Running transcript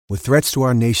With threats to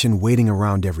our nation waiting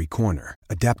around every corner,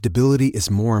 adaptability is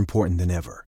more important than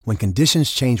ever. When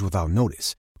conditions change without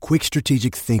notice, quick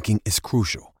strategic thinking is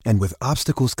crucial. And with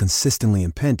obstacles consistently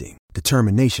impending,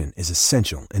 determination is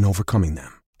essential in overcoming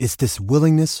them. It's this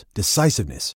willingness,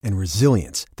 decisiveness, and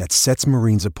resilience that sets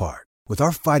Marines apart. With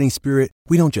our fighting spirit,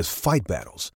 we don't just fight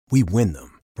battles, we win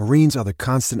them. Marines are the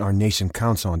constant our nation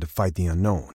counts on to fight the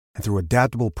unknown. And through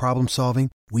adaptable problem solving,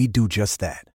 we do just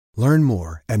that. Learn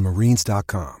more at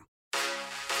marines.com.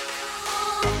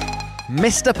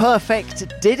 Mr.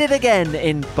 Perfect did it again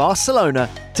in Barcelona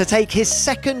to take his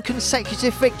second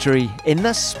consecutive victory in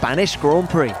the Spanish Grand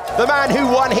Prix. The man who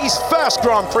won his first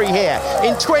Grand Prix here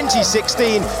in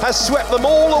 2016 has swept them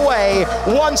all away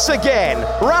once again.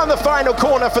 Round the final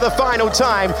corner for the final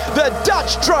time, the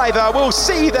Dutch driver will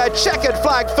see the checkered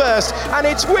flag first, and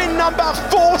it's win number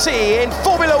 40 in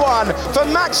Formula One for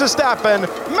Max Verstappen.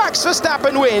 Max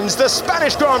Verstappen wins the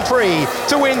Spanish Grand Prix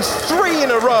to win 3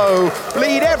 in a row,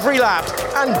 lead every lap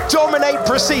and dominate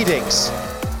proceedings.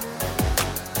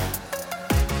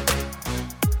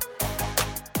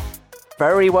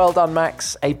 Very well done,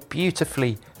 Max. A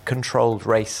beautifully controlled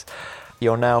race.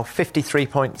 You're now 53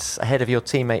 points ahead of your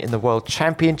teammate in the World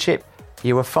Championship.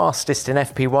 You were fastest in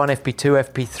FP1,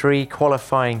 FP2, FP3,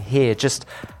 qualifying here. Just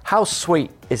how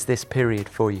sweet is this period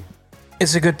for you?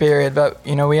 It's a good period, but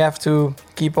we have to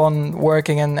keep on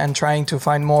working and trying to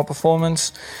find more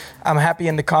performance. I'm happy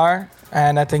in the car,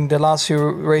 and I think the last few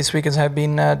race weekends have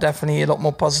been definitely a lot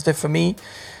more positive for me.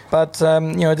 But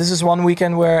this is one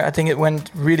weekend where I think it went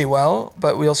really well,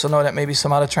 but we also know that maybe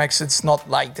some other tracks it's not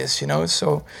like this,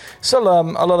 So still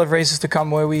a lot of races to come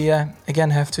where we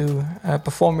again have to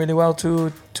perform really well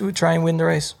to try and win the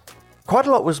race. Quite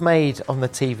a lot was made on the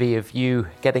TV of you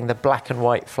getting the black and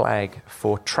white flag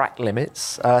for track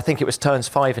limits. I think it was turns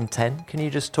 5 and 10. Can you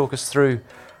just talk us through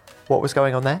what was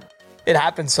going on there? It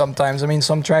happens sometimes. I mean,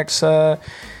 some tracks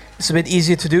it's a bit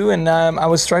easier to do, and I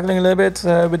was struggling a little bit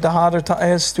with the harder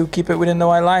tires to keep it within the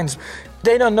white lines.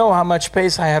 They don't know how much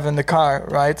pace I have in the car,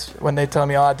 right? When they tell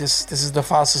me, this is the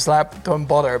fastest lap, don't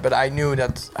bother. But I knew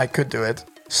that I could do it.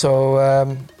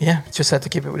 So, just had to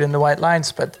keep it within the white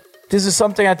lines. But this is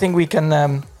something I think we can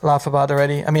laugh about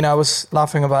already. I mean, I was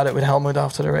laughing about it with Helmut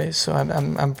after the race, so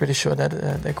I'm pretty sure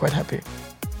that they're quite happy.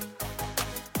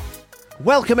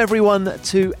 Welcome everyone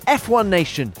to F1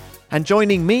 Nation, and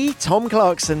joining me, Tom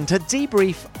Clarkson, to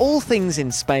debrief all things in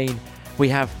Spain, we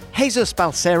have Jesus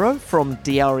Balcero from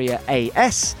Diaria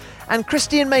AS and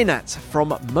Christian Meynat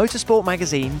from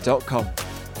motorsportmagazine.com.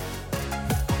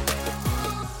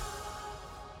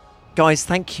 Guys,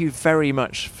 thank you very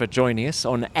much for joining us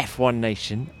on F1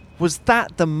 Nation. Was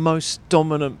that the most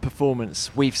dominant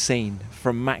performance we've seen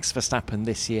from Max Verstappen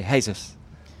this year? Jesus?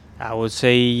 I would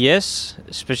say yes,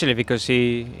 especially because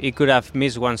he could have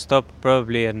missed one stop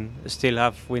probably and still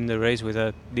have win the race with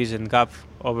a decent gap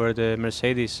over the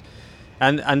Mercedes.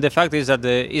 And the fact is that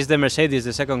the Mercedes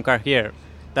the second car here.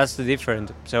 That's the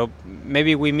difference. So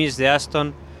maybe we missed the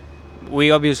Aston. We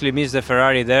obviously missed the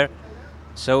Ferrari there.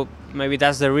 So maybe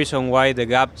that's the reason why the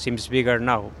gap seems bigger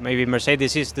now. Maybe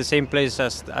Mercedes is the same place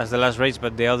as the last race,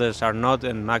 but the others are not,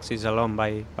 and Max is alone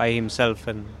by himself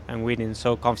and winning,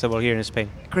 so comfortable here in Spain.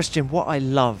 Christian, what I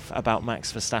love about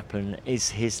Max Verstappen is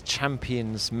his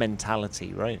champion's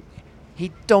mentality, right?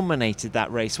 He dominated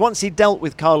that race. Once he dealt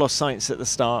with Carlos Sainz at the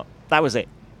start, that was it.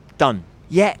 Done.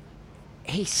 Yet,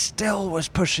 he still was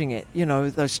pushing it.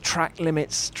 Those track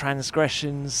limits,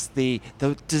 transgressions, the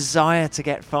desire to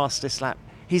get fastest lap.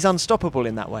 He's unstoppable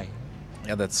in that way.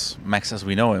 Yeah, that's Max as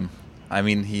we know him. I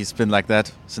mean, he's been like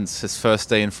that since his first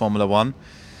day in Formula One.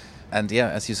 And yeah,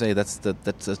 as you say, that's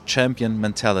a champion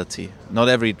mentality. Not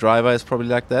every driver is probably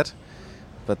like that.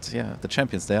 But yeah, the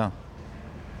champions, they are.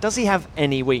 Does he have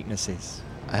any weaknesses?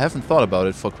 I haven't thought about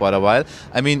it for quite a while.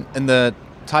 I mean, in the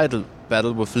title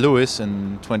battle with Lewis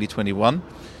in 2021,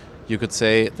 you could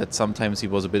say that sometimes he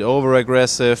was a bit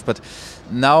over-aggressive, but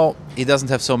now he doesn't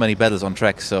have so many battles on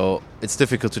track, so it's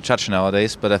difficult to judge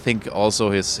nowadays. But I think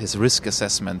also his risk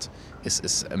assessment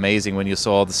is amazing. When you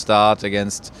saw the start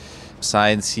against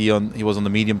Sainz, he was on the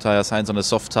medium tire, Sainz on the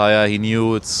soft tire. He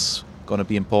knew it's going to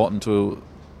be important to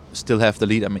still have the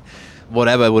lead. I mean,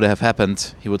 whatever would have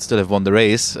happened, he would still have won the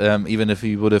race, even if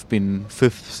he would have been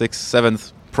 5th, 6th,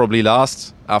 7th, probably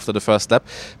last after the first lap.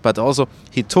 But also,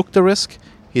 he took the risk.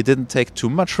 He didn't take too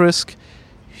much risk.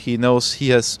 He knows he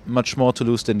has much more to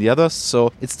lose than the others.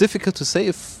 So it's difficult to say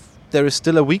if there is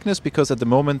still a weakness, because at the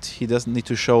moment he doesn't need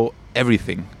to show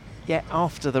everything. Yeah,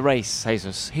 after the race,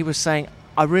 Jesus, he was saying,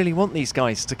 I really want these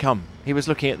guys to come. He was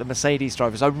looking at the Mercedes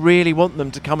drivers. I really want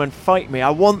them to come and fight me.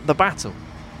 I want the battle.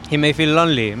 He may feel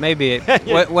lonely, maybe.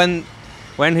 Yeah. When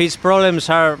when his problems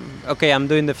are, okay, I'm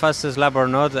doing the fastest lap or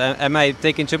not, am I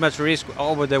taking too much risk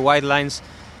over the white lines?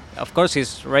 Of course,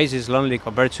 his race is lonely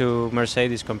compared to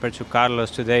Mercedes, compared to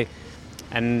Carlos today.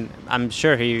 And I'm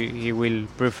sure he will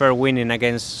prefer winning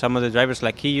against some of the drivers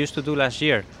like he used to do last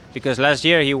year. Because last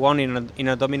year he won in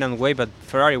a dominant way, but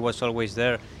Ferrari was always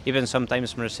there. Even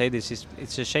sometimes Mercedes.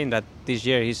 It's a shame that this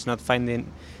year he's not finding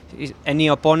any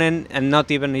opponent and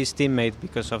not even his teammate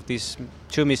because of these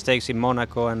 2 mistakes in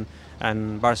Monaco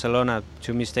and Barcelona,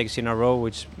 2 mistakes in a row,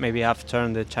 which maybe have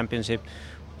turned the championship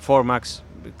for Max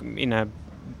in a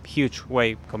huge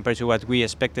way compared to what we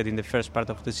expected in the first part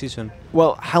of the season.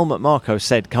 Well, Helmut Marko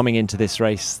said coming into this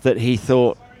race that he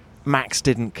thought Max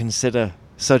didn't consider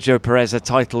Sergio Perez a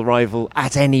title rival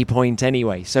at any point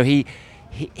anyway. So he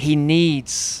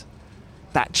needs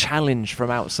that challenge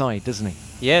from outside, doesn't he?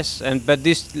 Yes, but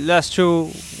these last 2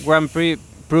 Grand Prix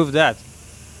proved that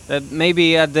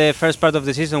maybe at the first part of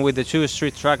the season with the 2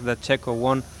 street track that Checo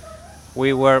won,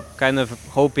 we were kind of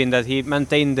hoping that he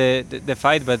maintained the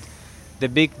fight, but the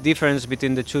big difference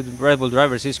between the 2 Red Bull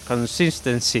drivers is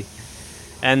consistency.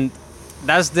 And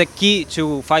that's the key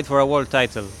to fight for a world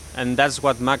title. And that's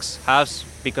what Max has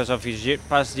because of his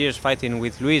past years fighting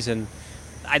with Lewis. And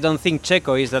I don't think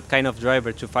Checo is that kind of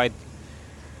driver to fight,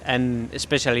 and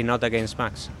especially not against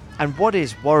Max. And what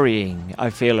is worrying,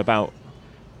 I feel, about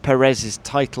Perez's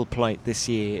title plight this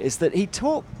year is that he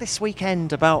talked this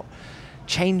weekend about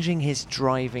changing his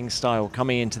driving style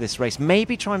coming into this race,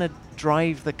 maybe trying to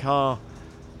drive the car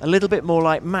a little bit more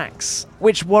like Max,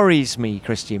 which worries me,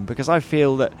 Christian, because I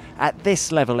feel that at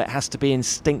this level it has to be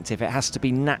instinctive, it has to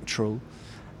be natural,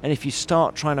 and if you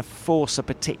start trying to force a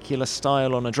particular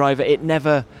style on a driver, it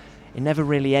never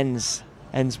really ends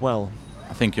well.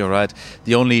 I think you're right.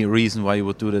 The only reason why you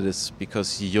would do that is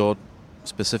because your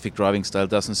specific driving style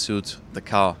doesn't suit the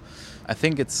car. I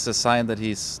think it's a sign that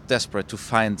he's desperate to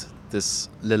find this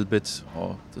little bit,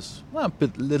 or this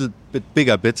little bit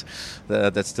bigger bit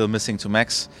that's still missing to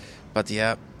Max. But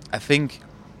yeah, I think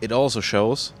it also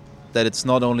shows that it's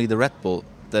not only the Red Bull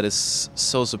that is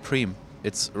so supreme.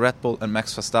 It's Red Bull and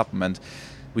Max Verstappen, and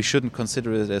we shouldn't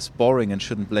consider it as boring and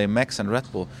shouldn't blame Max and Red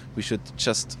Bull. We should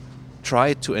just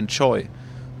try to enjoy,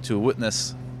 to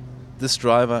witness this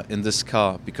driver in this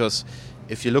car, because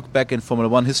if you look back in Formula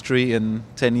 1 history in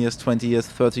 10 years, 20 years,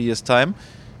 30 years time,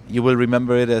 you will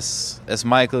remember it as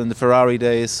Michael in the Ferrari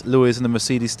days, Lewis in the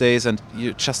Mercedes days, and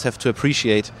you just have to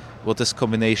appreciate what this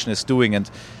combination is doing.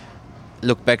 And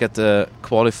look back at the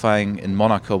qualifying in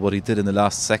Monaco, what he did in the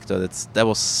last sector. That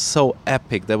was so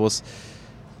epic. That was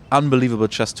unbelievable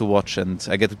just to watch, and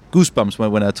I get goosebumps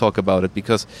when I talk about it,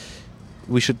 because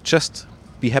we should just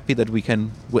be happy that we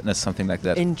can witness something like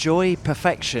that. Enjoy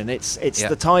perfection. It's Yeah.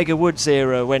 the Tiger Woods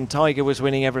era when Tiger was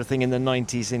winning everything in the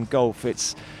 90s in golf.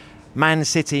 It's Man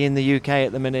City in the UK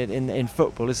at the minute in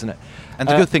football, isn't it? And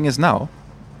the good thing is now,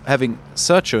 having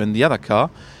Sergio in the other car,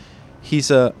 he's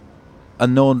a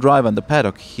known driver in the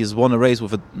paddock. He's won a race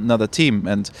with another team,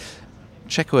 and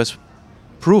Checo has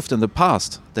proved in the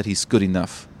past that he's good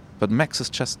enough. But Max is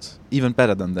just even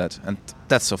better than that, and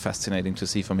that's so fascinating to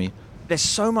see for me. There's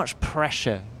so much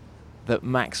pressure that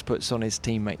Max puts on his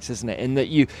teammates, isn't it? In that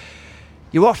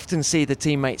you often see the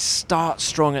teammates start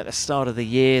strong at the start of the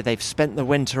year. They've spent the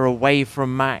winter away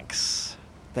from Max.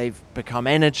 They've become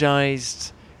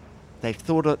energized. They've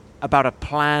thought about a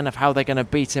plan of how they're going to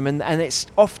beat him. And it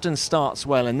often starts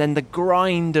well. And then the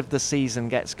grind of the season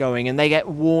gets going. And they get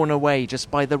worn away just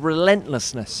by the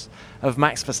relentlessness of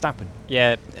Max Verstappen.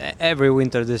 Yeah, every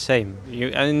winter the same.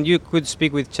 You could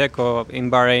speak with Checo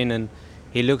in Bahrain, and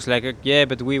he looks like, yeah,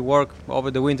 but we work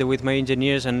over the winter with my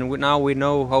engineers, and now we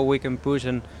know how we can push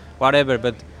and whatever.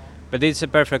 But it's a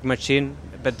perfect machine.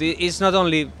 But it's not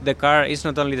only the car, it's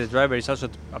not only the driver, it's also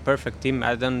a perfect team.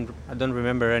 I don't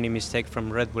remember any mistake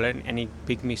from Red Bull, any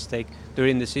big mistake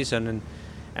during the season.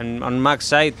 And on Max's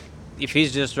side, if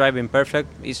he's just driving perfect,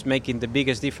 he's making the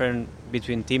biggest difference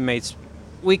between teammates.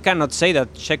 We cannot say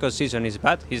that Checo's season is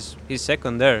bad. He's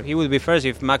second there. He would be first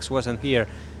if Max wasn't here,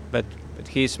 but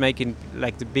he's making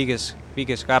like the biggest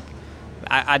gap.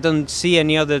 I don't see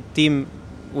any other team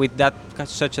with that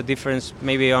such a difference.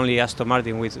 Maybe only Aston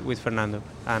Martin with Fernando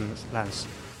and Lance.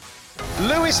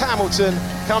 Lewis Hamilton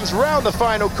comes round the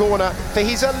final corner for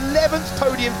his 11th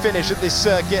podium finish at this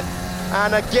circuit,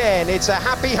 and again it's a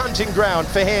happy hunting ground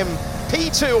for him.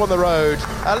 P2 on the road,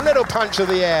 a little punch of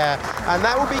the air, and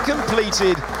that will be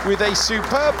completed with a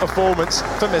superb performance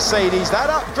for Mercedes. That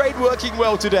upgrade working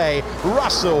well today.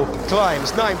 Russell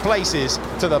climbs 9 places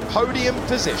to the podium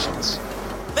positions.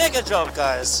 Mega job,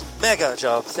 guys. Mega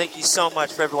job. Thank you so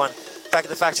much for everyone back at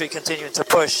the factory continuing to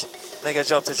push Mega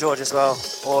job to George as well.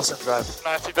 Awesome drive.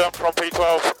 Nicely done from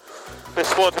P12. This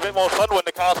squad's a bit more fun when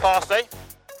the car's fast, eh?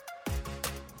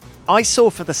 I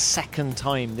saw for the second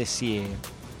time this year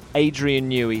Adrian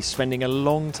Newey spending a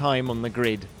long time on the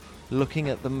grid looking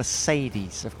at the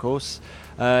Mercedes, of course.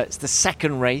 It's the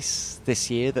second race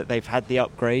this year that they've had the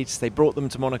upgrades. They brought them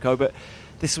to Monaco, but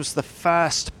this was the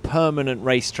first permanent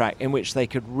racetrack in which they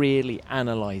could really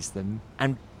analyse them.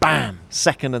 And bam,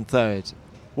 second and third.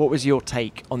 What was your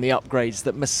take on the upgrades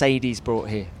that Mercedes brought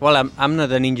here? Well, I'm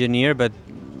not an engineer, but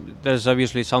there's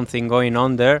obviously something going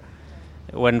on there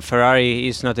when Ferrari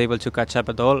is not able to catch up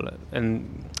at all.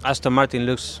 And Aston Martin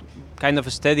looks kind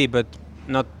of steady, but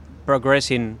not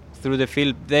progressing through the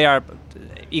field. They are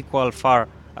equal far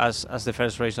as the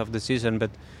first race of the season.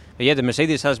 But yeah, the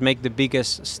Mercedes has made the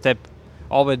biggest step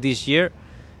over this year.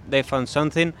 They found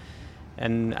something.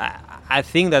 And I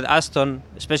think that Aston,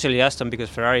 especially Aston, because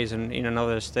Ferrari is in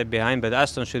another step behind, but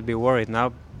Aston should be worried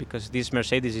now because this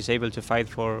Mercedes is able to fight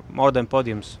for more than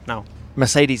podiums now.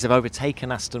 Mercedes have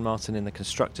overtaken Aston Martin in the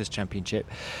Constructors' Championship.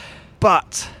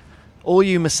 But all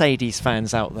you Mercedes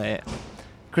fans out there,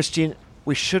 Christian,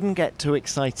 we shouldn't get too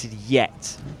excited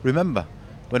yet. Remember,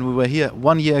 when we were here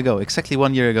 1 year ago, exactly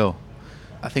 1 year ago,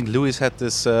 I think Lewis had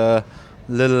this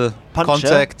little Puncher.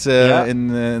 contact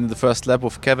in the first lap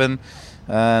with Kevin,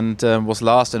 and was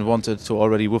last and wanted to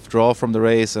already withdraw from the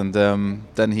race, and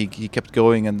then he kept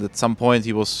going, and at some point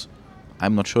he was,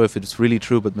 I'm not sure if it's really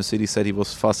true, but Mercedes said he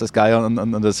was fastest guy on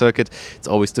the circuit. It's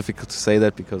always difficult to say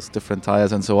that because different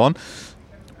tires and so on,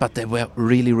 but they were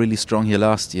really, really strong here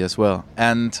last year as well.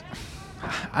 And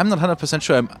I'm not 100%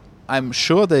 sure. I'm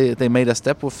sure they made a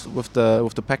step with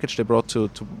the package they brought to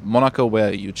Monaco,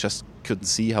 where you just couldn't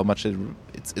see how much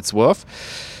it's worth.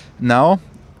 Now,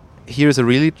 here's a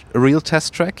real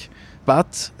test track,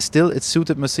 but still it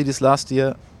suited Mercedes last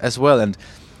year as well. And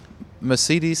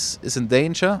Mercedes is in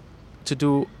danger to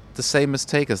do the same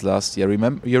mistake as last year.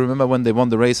 You remember when they won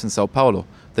the race in Sao Paulo?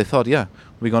 They thought, yeah,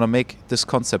 we're going to make this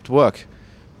concept work.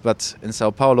 But in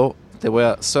Sao Paulo, there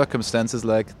were circumstances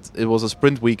like it was a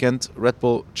sprint weekend. Red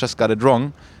Bull just got it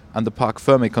wrong under Parc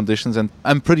Fermé conditions, and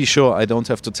I'm pretty sure I don't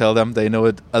have to tell them. They know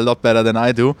it a lot better than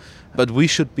I do. But we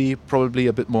should be probably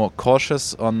a bit more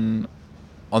cautious on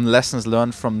lessons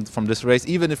learned from this race,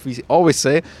 even if we always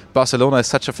say Barcelona is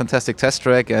such a fantastic test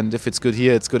track, and if it's good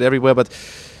here, it's good everywhere. But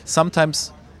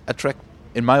sometimes a track,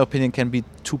 in my opinion, can be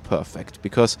too perfect,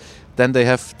 because then they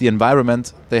have the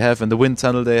environment they have in the wind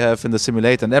tunnel, they have in the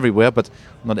simulator and everywhere, but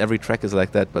not every track is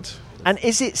like that. But And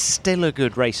is it still a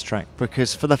good racetrack?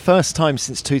 Because for the first time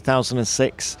since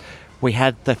 2006, we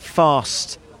had the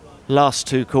fast last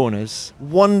two corners.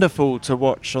 Wonderful to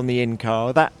watch on the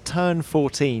in-car. That turn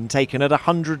 14 taken at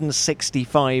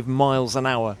 165 miles an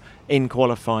hour in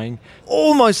qualifying.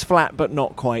 Almost flat, but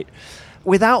not quite.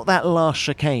 Without that last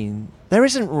chicane, there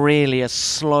isn't really a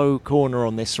slow corner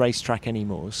on this racetrack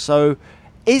anymore. So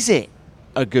is it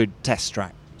a good test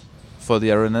track? For the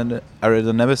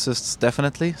aerodynamicists,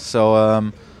 definitely. So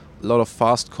a lot of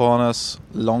fast corners,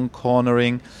 long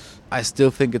cornering. I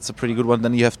still think it's a pretty good one.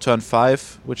 Then you have turn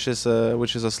 5, which is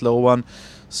a slow one.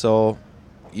 So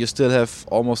you still have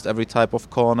almost every type of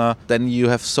corner. Then you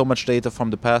have so much data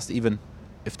from the past, even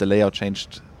if the layout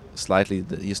changed slightly,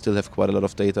 you still have quite a lot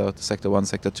of data, Sector 1,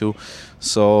 Sector 2.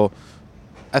 So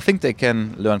I think they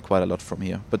can learn quite a lot from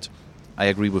here. But I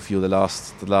agree with you, the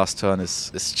last turn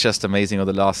is just amazing, or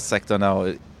the last sector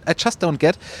now. I just don't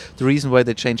get the reason why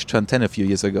they changed turn 10 a few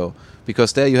years ago,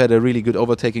 because there you had a really good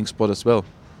overtaking spot as well.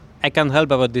 I can't help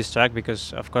about this track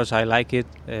because, of course, I like it.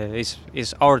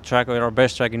 It's our track, or our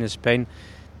best track in Spain.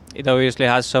 It obviously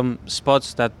has some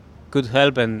spots that could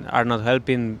help and are not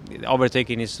helping.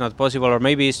 Overtaking is not possible, or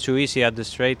maybe it's too easy at the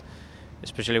straight,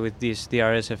 especially with this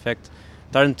DRS effect.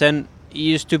 Turn 10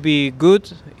 used to be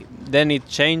good, then it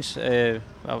changed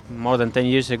more than 10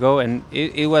 years ago, and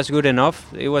it was good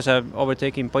enough. It was an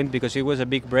overtaking point because it was a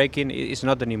big braking. It's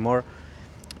not anymore.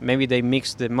 Maybe they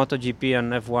mixed the MotoGP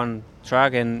and F1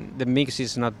 track, and the mix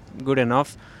is not good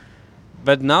enough.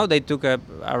 But now they took a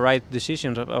right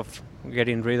decision of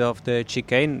getting rid of the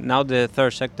chicane. Now the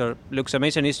third sector looks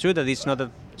amazing. It's true that it's not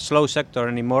a slow sector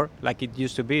anymore like it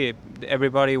used to be.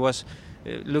 Everybody was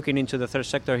looking into the third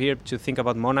sector here to think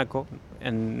about Monaco,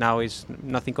 and now it's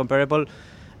nothing comparable.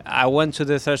 I went to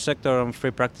the third sector on free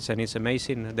practice, and it's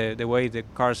amazing. The way the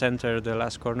cars enter the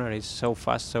last corner is so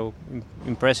fast, so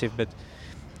impressive. But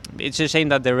it's a shame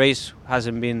that the race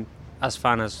hasn't been as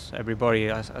fun as everybody,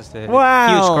 as the huge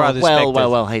crowd expected.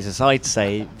 Well, Jesus, I'd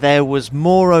say there was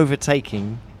more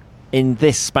overtaking in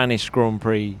this Spanish Grand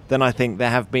Prix than I think there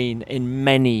have been in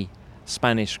many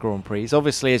Spanish Grand Prix.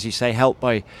 Obviously, as you say, helped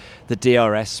by the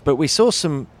DRS, but we saw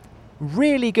some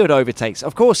really good overtakes.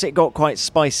 Of course, it got quite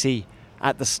spicy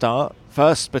at the start,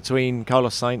 first between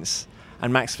Carlos Sainz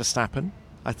and Max Verstappen.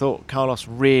 I thought Carlos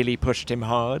really pushed him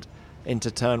hard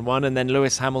into turn one, and then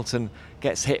Lewis Hamilton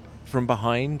gets hit from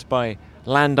behind by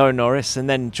Lando Norris, and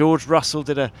then George Russell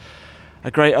did a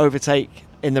great overtake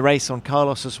in the race on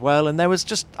Carlos as well, and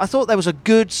I thought there was a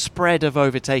good spread of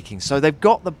overtaking. So they've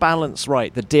got the balance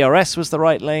right. The DRS was the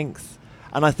right length,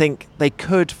 and I think they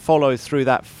could follow through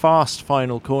that fast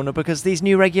final corner because these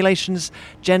new regulations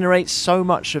generate so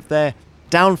much of their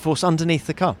downforce underneath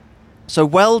the car. So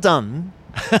well done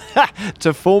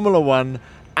to Formula One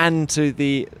and to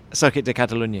the Circuit de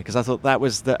Catalunya, because I thought that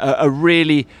was a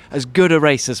really as good a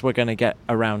race as we're going to get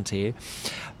around here.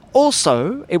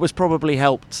 Also, it was probably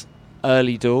helped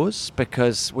early doors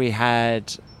because we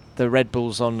had the Red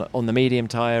Bulls on the medium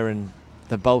tyre and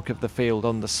the bulk of the field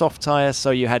on the soft tyre.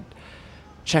 So you had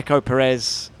Checo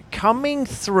Perez coming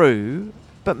through,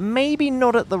 but maybe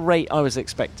not at the rate I was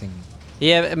expecting.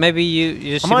 Yeah, maybe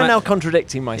you Am I now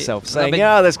contradicting myself, saying,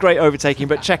 there's great overtaking,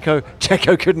 but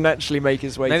Checo couldn't actually make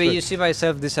his way through? Maybe you see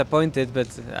myself disappointed, but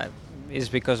it's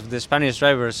because the Spanish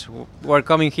drivers were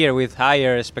coming here with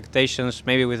higher expectations,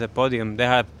 maybe with a podium.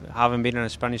 They haven't been on a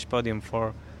Spanish podium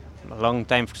for a long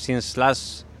time, since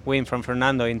last win from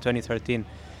Fernando in 2013.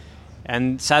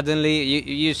 And suddenly,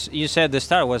 you said the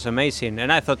start was amazing,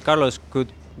 and I thought Carlos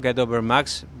could get over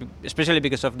Max, especially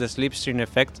because of the slipstream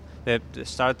effect. The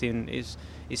starting is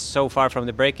so far from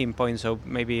the braking point, so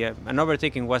maybe an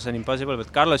overtaking wasn't impossible.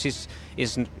 But Carlos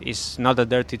is not a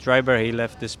dirty driver. He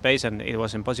left the space, and it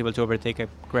was impossible to overtake a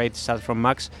great start from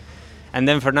Max. And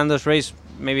then Fernando's race,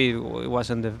 maybe it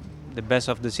wasn't the best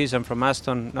of the season from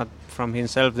Aston, not from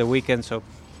himself the weekend. So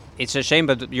it's a shame,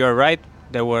 but you're right.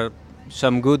 There were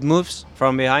some good moves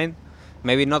from behind.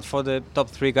 Maybe not for the top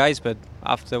three guys, but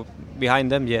after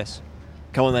behind them, yes.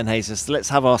 Come on then, Jesus. Let's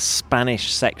have our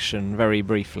Spanish section very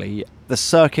briefly. The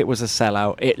circuit was a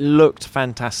sellout. It looked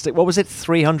fantastic. What was it,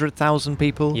 300,000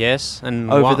 people? Yes, and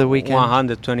over the weekend?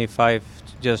 125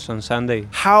 just on Sunday.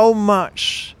 How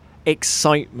much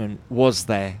excitement was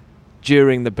there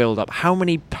during the build-up? How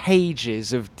many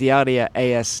pages of Diaria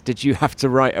AS did you have to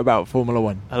write about Formula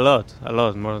One? A lot,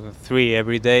 more than 3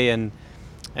 every day, and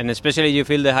especially you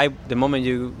feel the hype the moment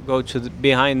you go to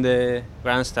behind the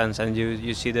grandstands and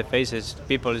you see the faces.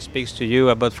 People speaks to you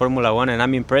about Formula One, and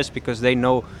I'm impressed because they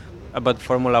know about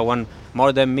Formula One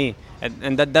more than me,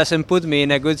 and that doesn't put me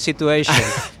in a good situation.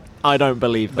 I don't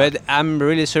believe that. But I'm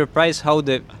really surprised how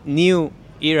the new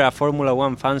era Formula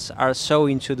One fans are so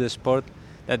into the sport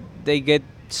that they get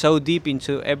so deep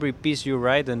into every piece you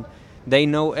write, and they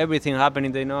know everything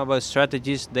happening. They know about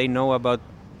strategies, they know about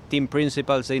team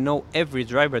principles, they know every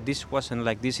driver. This wasn't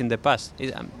like this in the past.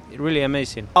 It's really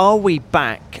amazing. Are we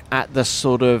back at the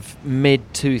sort of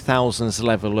mid-2000s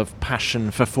level of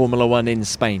passion for Formula One in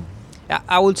Spain?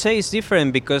 I would say it's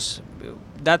different because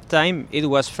that time it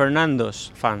was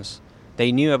Fernando's fans.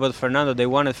 They knew about Fernando, they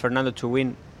wanted Fernando to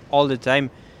win all the time,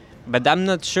 but I'm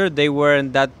not sure they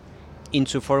weren't that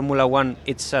into Formula One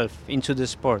itself, into the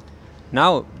sport.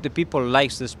 Now the people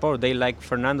likes the sport. They like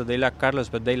Fernando, they like Carlos,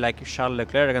 but they like Charles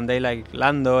Leclerc and they like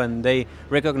Lando, and they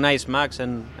recognize Max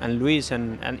and Luis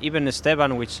and even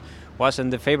Esteban, which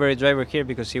wasn't the favorite driver here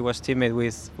because he was teammate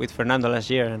with Fernando last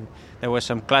year, and there were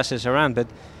some clashes around. But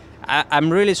I'm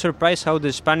really surprised how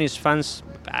the Spanish fans,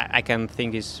 I can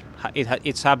think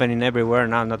it's happening everywhere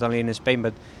now, not only in Spain,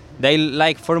 but they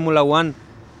like Formula One.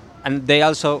 And they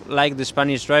also like the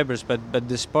Spanish drivers, but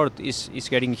the sport is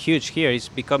getting huge here. It's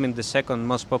becoming the second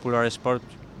most popular sport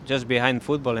just behind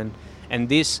football. And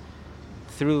this,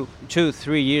 through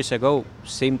 2-3 years ago,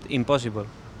 seemed impossible.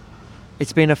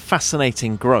 It's been a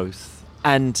fascinating growth.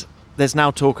 And there's now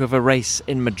talk of a race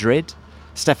in Madrid.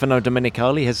 Stefano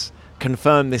Domenicali has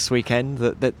confirmed this weekend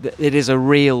that it is a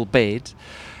real bid.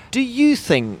 Do you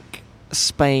think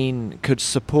Spain could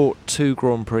support 2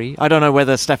 Grand Prix? I don't know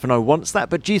whether Stefano wants that,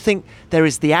 but do you think there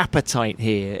is the appetite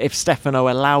here, if Stefano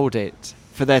allowed it,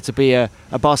 for there to be a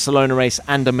Barcelona race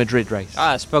and a Madrid race?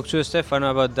 I spoke to Stefano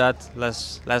about that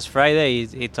last Friday.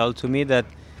 He told to me that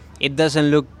it doesn't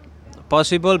look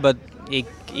possible, but it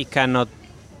cannot.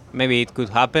 Maybe it could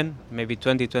happen, maybe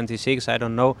 2026, I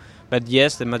don't know. But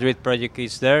yes, the Madrid project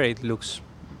is there. It looks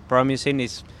promising.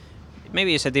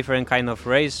 Maybe it's a different kind of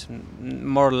race,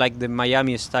 more like the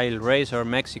Miami-style race or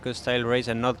Mexico-style race,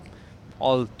 and not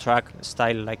all-track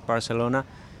style like Barcelona.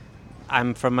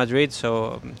 I'm from Madrid,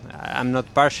 so I'm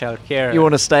not partial here. You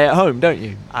want to stay at home, don't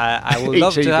you? I would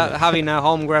love to having a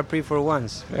home Grand Prix for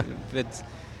once, but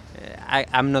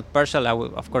I'm not partial.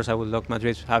 Of course, I would love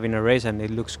Madrid having a race, and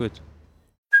it looks good.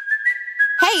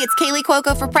 Hey, it's Kaylee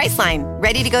Cuoco for Priceline.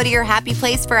 Ready to go to your happy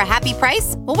place for a happy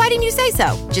price? Well, why didn't you say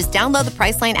so? Just download the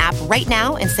Priceline app right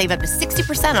now and save up to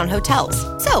 60% on hotels.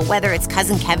 So whether it's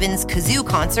Cousin Kevin's Kazoo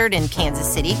Concert in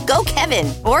Kansas City, go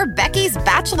Kevin, or Becky's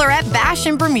Bachelorette Bash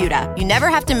in Bermuda, you never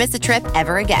have to miss a trip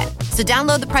ever again. So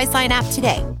download the Priceline app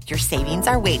today. Your savings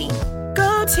are waiting.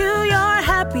 Go to your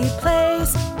happy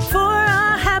place for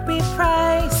a happy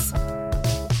price.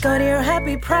 Go to your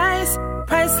happy price,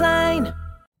 Priceline.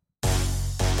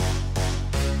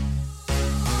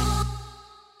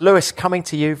 Lewis, coming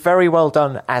to you, very well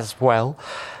done as well.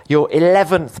 Your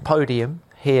 11th podium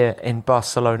here in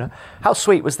Barcelona. How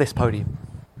sweet was this podium?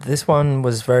 This one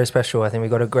was very special. I think we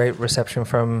got a great reception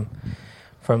from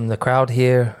the crowd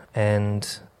here,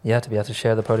 and yeah, to be able to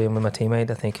share the podium with my teammate,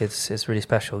 I think it's really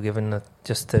special, given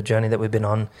just the journey that we've been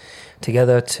on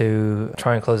together to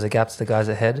try and close the gap to the guys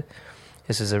ahead.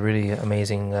 This is a really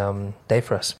amazing day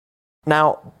for us.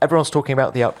 Now, everyone's talking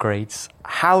about the upgrades.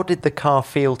 How did the car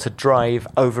feel to drive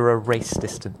over a race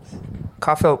distance?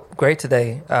 Car felt great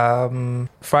today.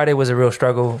 Friday was a real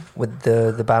struggle with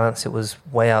the balance. It was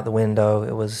way out the window.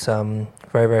 It was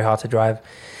very, very hard to drive.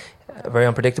 Very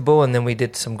unpredictable, and then we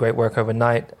did some great work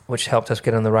overnight, which helped us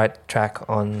get on the right track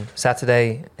on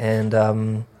Saturday, and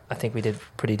I think we did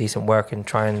pretty decent work in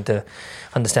trying to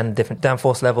understand the different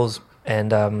downforce levels,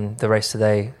 and the race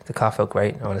today, the car felt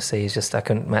great. I want to say, I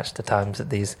couldn't match the times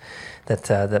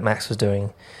that Max was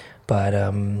doing, but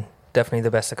definitely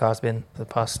the best the car's been for the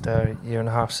past year and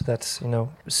a half, so that's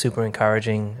super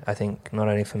encouraging, I think, not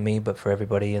only for me but for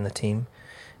everybody in the team.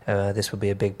 This would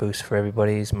be a big boost for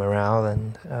everybody's morale,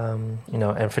 and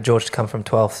and for George to come from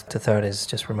 12th to 3rd is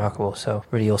just remarkable. So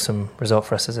really awesome result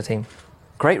for us as a team.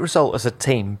 Great result as a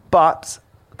team, but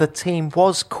the team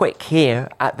was quick here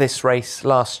at this race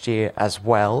last year as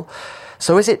well.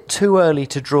 So is it too early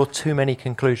to draw too many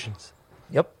conclusions?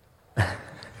 Yep.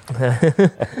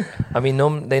 I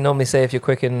mean, they normally say if you're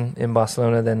quick in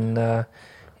Barcelona, then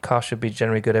cars should be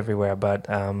generally good everywhere, but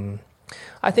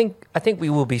I think we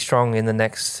will be strong in the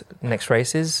next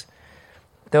races.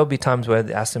 There'll be times where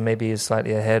the Aston maybe is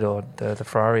slightly ahead, or the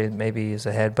Ferrari maybe is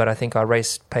ahead, but I think our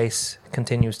race pace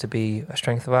continues to be a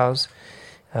strength of ours,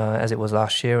 as it was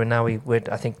last year. And now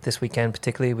I think this weekend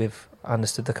particularly, we've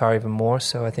understood the car even more,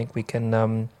 so I think we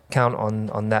can count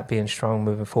on that being strong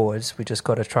moving forwards. We just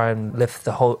got to try and lift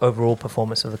the whole overall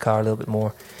performance of the car a little bit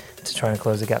more to try and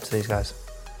close the gap to these guys.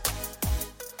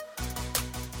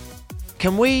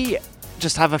 Can we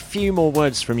just have a few more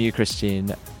words from you,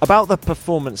 Christian, about the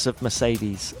performance of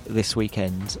Mercedes this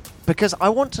weekend? Because I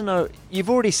want to know, you've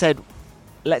already said,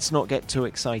 let's not get too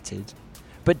excited,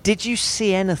 but did you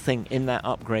see anything in that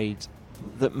upgrade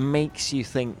that makes you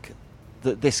think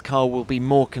that this car will be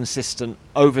more consistent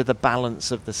over the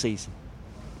balance of the season?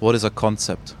 What is a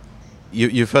concept?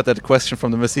 You've heard that question from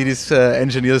the Mercedes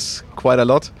engineers quite a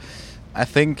lot. I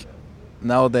think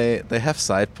now they have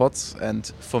side pods,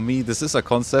 and for me this is a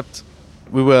concept.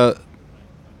 We were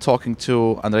talking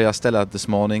to Andrea Stella this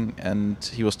morning, and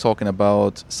he was talking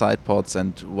about side pods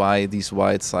and why these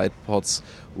wide side pods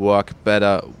work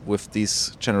better with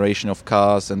this generation of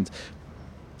cars and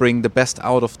bring the best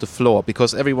out of the floor,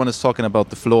 because everyone is talking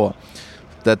about the floor,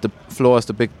 that the floor is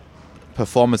the big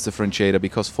performance differentiator,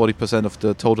 because 40% of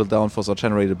the total downforce are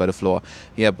generated by the floor.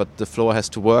 Yeah, but the floor has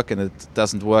to work, and it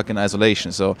doesn't work in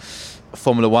isolation. So a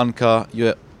Formula One car,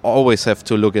 you always have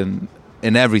to look in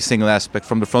every single aspect,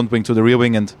 from the front wing to the rear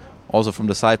wing, and also from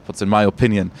the side pods, in my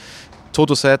opinion.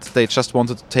 Toto said they just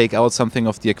wanted to take out something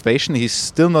of the equation. He's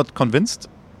still not convinced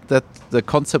that the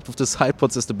concept of the side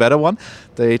pods is the better one.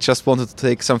 They just wanted to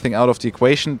take something out of the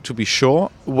equation to be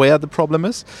sure where the problem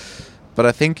is. But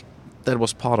I think that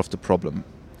was part of the problem.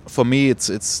 For me,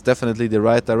 it's definitely the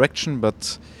right direction,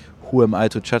 but who am I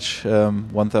to judge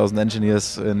 1,000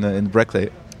 engineers in Brackley?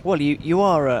 Well, you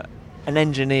are an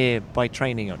engineer by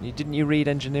training, aren't you? Didn't you read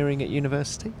engineering at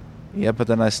university? Yeah, but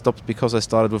then I stopped because I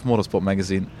started with Motorsport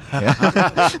magazine.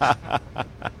 Yeah.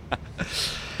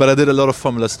 But I did a lot of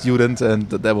Formula Student, and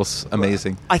that was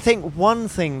amazing. I think one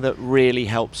thing that really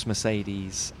helps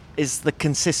Mercedes is the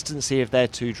consistency of their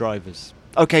two drivers.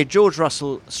 Okay, George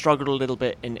Russell struggled a little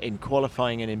bit in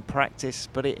qualifying and in practice,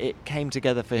 but it came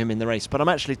together for him in the race. But I'm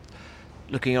actually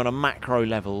looking on a macro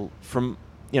level from,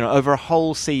 over a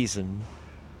whole season.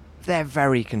 They're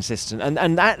very consistent.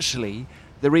 And actually,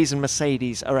 the reason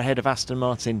Mercedes are ahead of Aston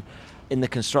Martin in the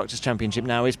Constructors' Championship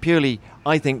now is purely,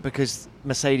 I think, because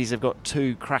Mercedes have got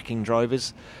two cracking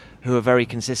drivers who are very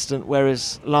consistent,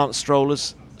 whereas Lance Stroll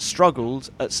has struggled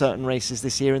at certain races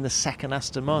this year in the second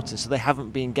Aston Martin, so they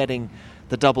haven't been getting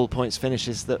the double points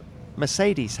finishes that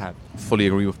Mercedes have. Fully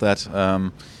agree with that.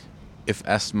 if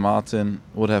Aston Martin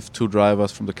would have two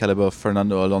drivers from the caliber of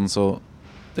Fernando Alonso,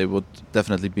 they would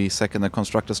definitely be second in the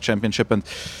Constructors' Championship, and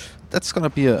that's going to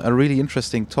be a really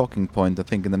interesting talking point, I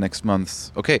think, in the next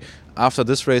months. Okay, after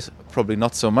this race, probably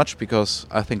not so much, because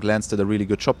I think Lance did a really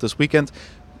good job this weekend.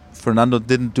 Fernando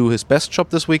didn't do his best job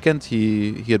this weekend.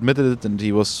 He admitted it, and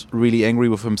he was really angry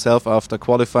with himself after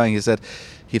qualifying. He said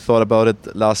he thought about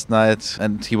it last night,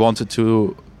 and he wanted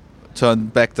to turn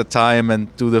back the time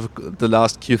and do the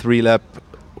last Q3 lap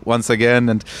once again,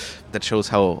 and that shows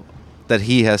how that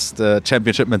he has the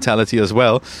championship mentality as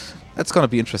well. That's going to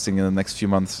be interesting in the next few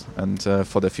months and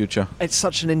for the future. It's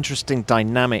such an interesting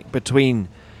dynamic between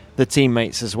the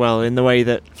teammates as well, in the way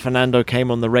that Fernando came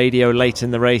on the radio late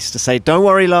in the race to say, don't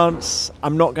worry, Lance,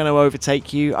 I'm not going to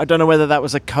overtake you. I don't know whether that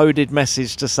was a coded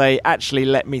message to say, actually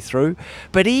let me through.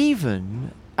 But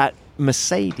even at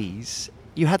Mercedes,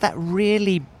 you had that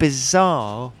really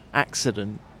bizarre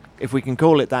accident, if we can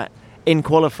call it that, in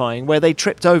qualifying, where they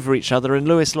tripped over each other and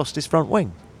Lewis lost his front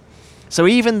wing. So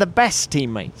even the best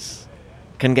teammates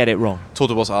can get it wrong.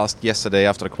 Toto was asked yesterday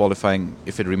after the qualifying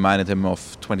if it reminded him of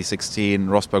 2016,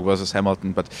 Rosberg versus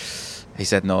Hamilton, but he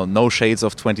said no shades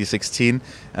of 2016,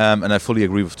 and I fully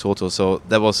agree with Toto. So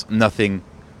there was nothing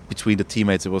between the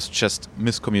teammates. It was just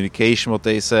miscommunication, what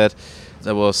they said.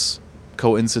 There was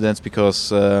coincidence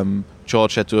because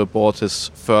George had to abort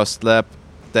his first lap.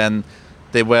 Then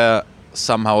they were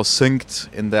somehow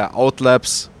synced in their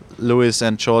outlaps, Lewis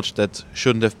and George. That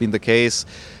shouldn't have been the case.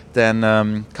 Then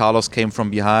Carlos came from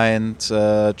behind.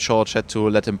 George had to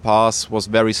let him pass, was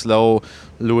very slow.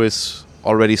 Lewis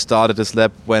already started his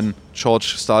lap when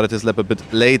George started his lap a bit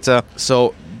later.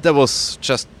 So there was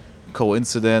just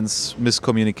coincidence,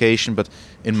 miscommunication, but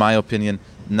in my opinion,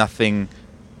 nothing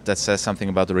that says something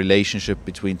about the relationship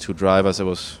between two drivers. It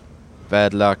was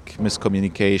bad luck,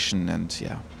 miscommunication, and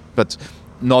yeah. But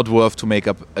not worth to make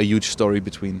up a huge story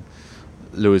between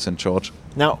Lewis and George.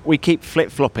 Now, we keep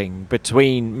flip-flopping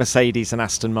between Mercedes and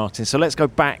Aston Martin, so let's go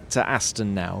back to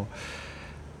Aston now.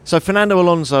 So Fernando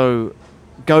Alonso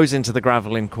goes into the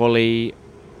gravel in quali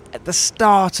at the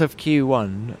start of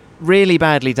Q1, really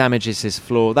badly damages his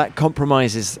floor. That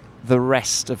compromises the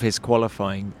rest of his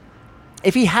qualifying.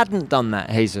 If he hadn't done that,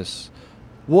 Jesus,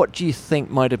 what do you think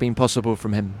might have been possible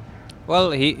from him?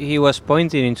 Well, he was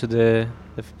pointing into the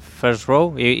first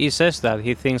row. He says that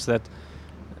he thinks that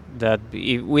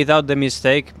without the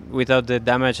mistake, without the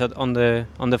damage on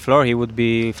the floor, he would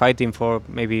be fighting for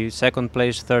maybe second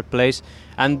place, third place.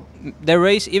 And the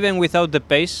race, even without the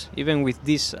pace, even with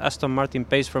this Aston Martin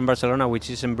pace from Barcelona, which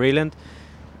isn't brilliant,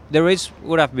 the race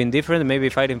would have been different. Maybe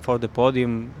fighting for the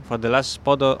podium, for the last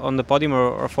spot on the podium,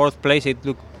 or fourth place, it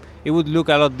would look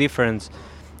a lot different.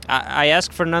 I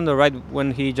asked Fernando right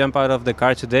when he jumped out of the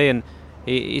car today, and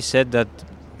he said that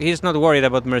he's not worried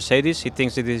about Mercedes. He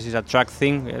thinks that this is a track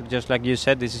thing, just like you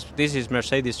said. This is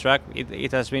Mercedes track.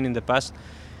 It has been in the past,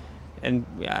 and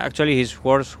actually his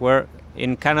words were,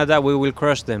 "In Canada we will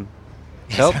crush them."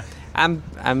 So I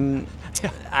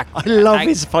love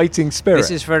his fighting spirit.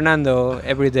 This is Fernando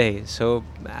every day. So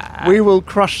we will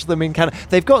crush them in Canada.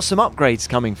 They've got some upgrades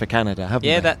coming for Canada, haven't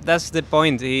they? Yeah, that's the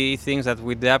point. He thinks that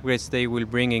with the upgrades they will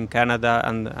bring in Canada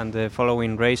and the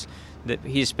following race, that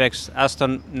he expects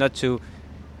Aston not to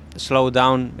slow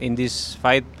down in this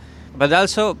fight. But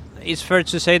also, it's fair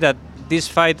to say that this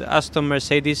fight,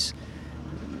 Aston-Mercedes,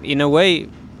 in a way,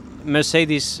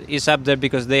 Mercedes is up there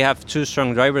because they have two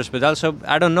strong drivers, but also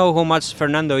I don't know how much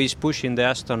Fernando is pushing the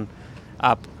Aston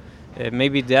up.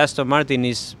 Maybe the Aston Martin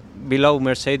is below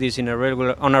Mercedes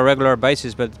on a regular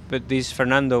basis, but this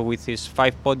Fernando with his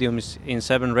 5 podiums in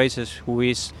 7 races, who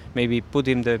is maybe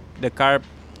putting the car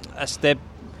a step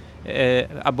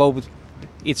above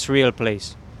its real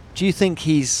place. Do you think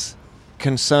he's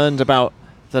concerned about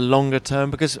the longer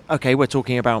term? Because, okay, we're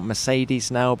talking about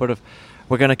Mercedes now, but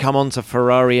we're going to come on to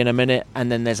Ferrari in a minute, and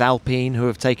then there's Alpine who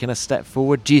have taken a step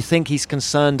forward. Do you think he's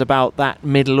concerned about that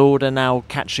middle order now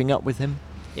catching up with him?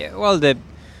 Yeah, well,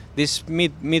 this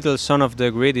middle zone of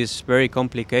the grid is very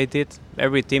complicated.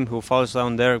 Every team who falls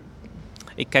down there,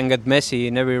 it can get messy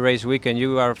in every race weekend.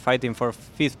 You are fighting for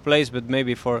 5th place, but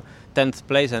maybe for 10th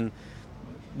place, and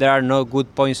there are no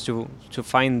good points to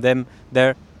find them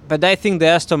there. But I think the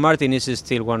Aston Martin is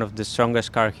still one of the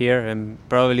strongest cars here, and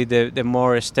probably the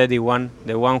more steady one,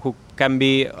 the one who can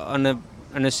be on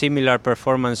a similar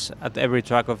performance at every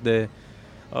track of the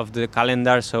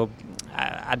calendar. So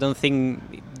I don't think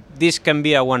this can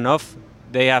be a one-off.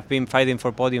 They have been fighting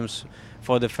for podiums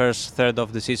for the first third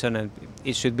of the season, and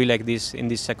it should be like this in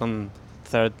this second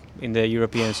third in the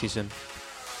European season.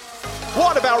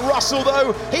 What about Russell,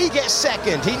 though? He gets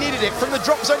second. He needed it from the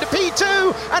drop zone to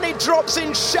P2, and it drops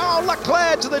in Charles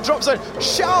Leclerc to the drop zone.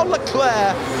 Charles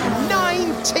Leclerc,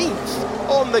 19th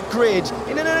on the grid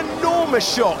in an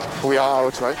enormous shock. We are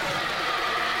out, right?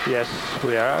 Yes,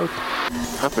 we are out.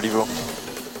 Unbelievable.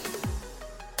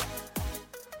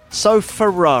 So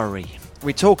Ferrari,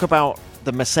 we talk about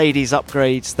the Mercedes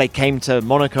upgrades. They came to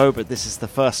Monaco, but this is the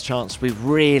first chance we've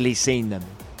really seen them.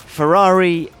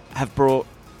 Ferrari have brought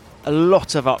a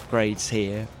lot of upgrades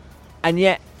here, and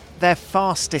yet their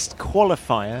fastest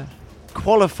qualifier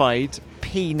qualified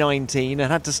P19 and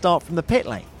had to start from the pit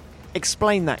lane.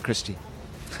 Explain that, Christian.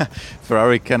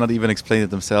 Ferrari cannot even explain it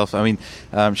themselves. I mean,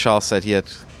 Charles said he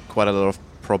had quite a lot of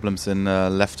problems in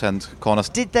left-hand corners.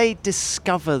 Did they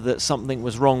discover that something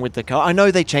was wrong with the car? I know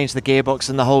they changed the gearbox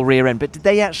and the whole rear end, but did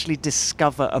they actually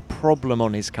discover a problem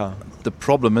on his car? The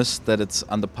problem is that it's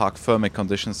under park thermic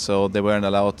conditions, so they weren't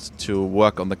allowed to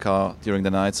work on the car during the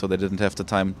night, so they didn't have the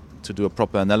time to do a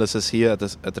proper analysis here at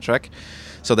the track.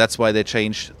 So that's why they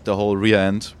changed the whole rear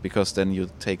end, because then you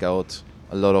take out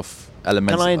a lot of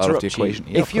elements out of the equation.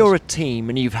 Yeah, if you're a team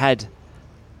and you've had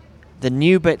the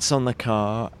new bits on the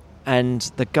car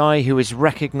and the guy who is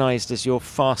recognised as your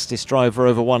fastest driver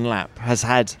over one lap has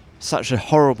had such a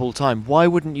horrible time, why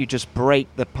wouldn't you just break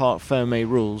the Parc Fermé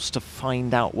rules to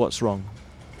find out what's wrong?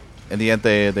 In the end,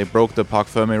 they broke the Parc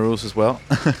Fermé rules as well.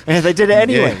 Yeah, they did it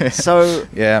anyway. Yeah. So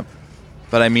yeah,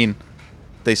 but I mean,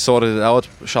 they sorted it out.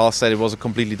 Charles said it was a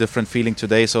completely different feeling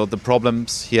today, so the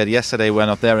problems he had yesterday were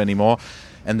not there anymore,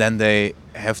 and then they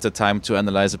have the time to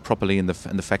analyze it properly in the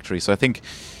factory. So I think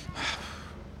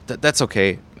that's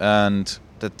okay, and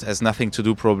that has nothing to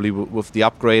do probably with the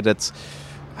upgrade. That's,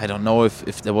 I don't know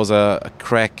if there was a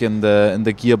crack in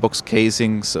the gearbox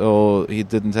casing, so he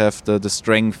didn't have the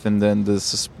strength in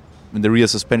the rear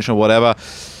suspension or whatever.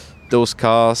 Those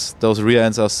cars, those rear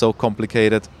ends are so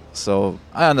complicated, so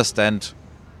I understand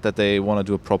that they want to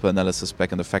do a proper analysis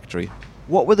back in the factory.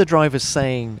 what were the drivers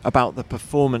saying about the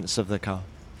performance of the car?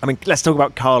 I mean, let's talk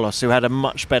about Carlos, who had a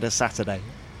much better Saturday.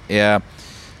 Yeah,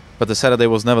 but the Saturday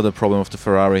was never the problem of the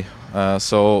Ferrari.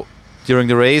 So during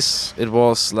the race, it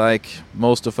was like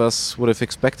most of us would have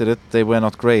expected it. They were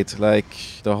not great, like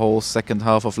the whole second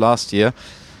half of last year.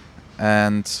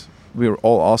 And we were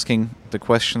all asking the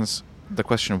question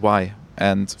why?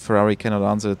 And Ferrari cannot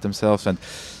answer it themselves. And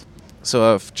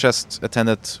so I've just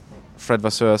attended Fred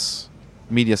Vasseur's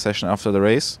media session after the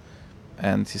race,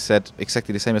 and he said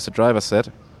exactly the same as the driver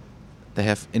said. They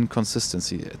have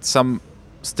inconsistency. At some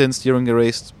stints during the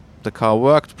race, the car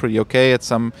worked pretty okay. At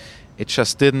some, it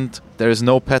just didn't. There is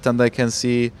no pattern they can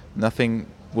see, nothing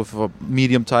with a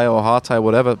medium tire or hard tire,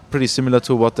 whatever, pretty similar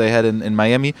to what they had in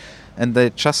Miami. And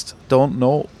they just don't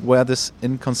know where this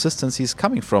inconsistency is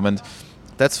coming from. And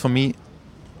that's, for me,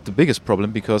 the biggest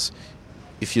problem, because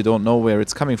if you don't know where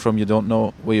it's coming from, you don't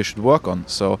know where you should work on.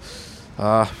 So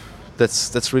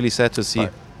that's really sad to see.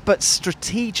 But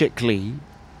strategically,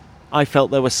 I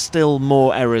felt there were still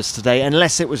more errors today,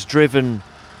 unless it was driven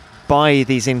by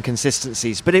these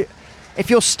inconsistencies. But if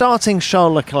you're starting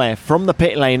Charles Leclerc from the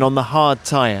pit lane on the hard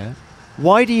tyre,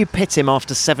 why do you pit him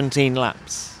after 17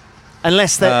 laps?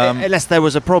 Unless there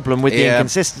was a problem with the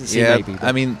inconsistency, maybe.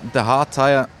 I mean, the hard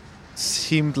tyre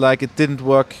seemed like it didn't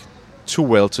work too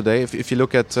well today. If you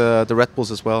look at the Red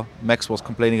Bulls as well, Max was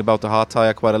complaining about the hard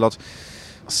tyre quite a lot.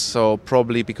 So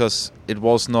probably because it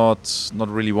was not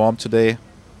really warm today,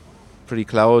 pretty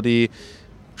cloudy.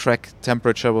 Track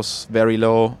temperature was very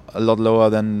low, a lot lower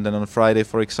than on Friday,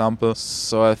 for example.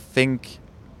 So I think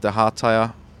the hard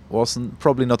tyre wasn't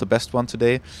probably not the best one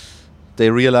today. They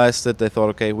realized it. They thought,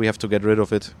 okay, we have to get rid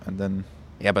of it. And then,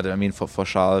 but I mean, for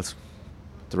Charles,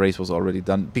 the race was already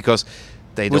done, because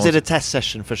they don't. Was it a test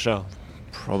session for Charles?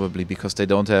 Probably because they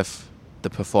don't have the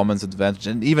performance advantage.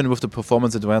 And even with the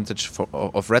performance advantage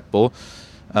of Red Bull,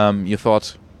 you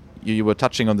thought, you were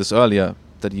touching on this earlier,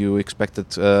 that you expected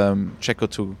Checo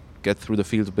to get through the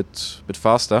field a bit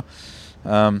faster.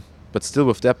 But still,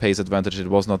 with their pace advantage, it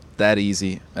was not that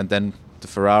easy. And then the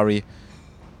Ferrari,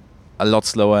 a lot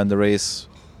slower in the race,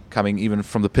 coming even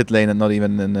from the pit lane and not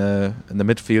even in the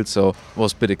midfield, so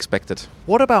was a bit expected.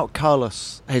 What about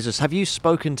Carlos Jesus? Have you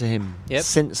spoken to him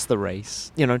since the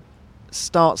race? You know,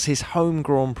 starts his home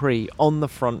Grand Prix on the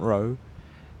front row,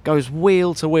 goes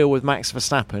wheel to wheel with Max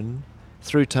Verstappen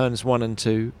through turns 1 and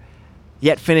 2,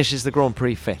 yet finishes the Grand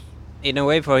Prix 5th. In a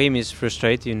way, for him, it's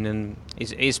frustrating and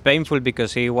it's painful,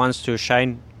 because he wants to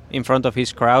shine in front of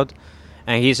his crowd,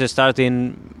 and he's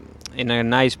starting in a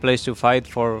nice place to fight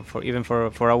for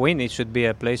a win. It should be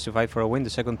a place to fight for a win, the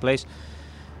second place.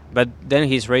 But then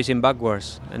he's racing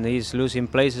backwards and he's losing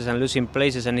places,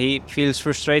 and he feels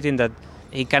frustrating that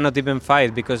he cannot even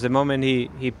fight, because the moment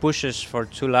he pushes for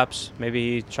 2 laps,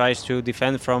 maybe he tries to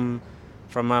defend from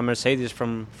a Mercedes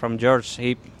from George,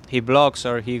 he blocks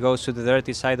or he goes to the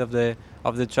dirty side of the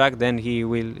track, then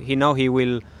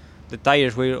the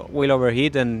tires will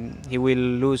overheat and he will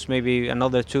lose maybe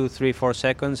another 2, 3, 4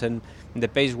 seconds, and the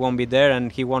pace won't be there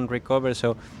and he won't recover.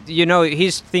 So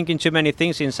he's thinking too many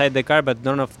things inside the car, but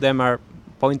none of them are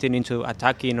pointing into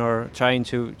attacking or trying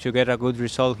to get a good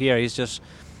result here. It's just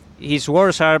his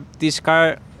words are, this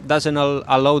car doesn't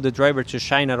allow the driver to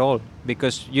shine at all,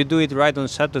 because you do it right on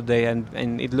Saturday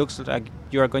and it looks like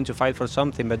you are going to fight for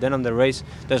something, but then on the race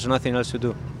there's nothing else to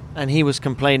do. And he was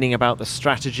complaining about the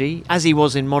strategy, as he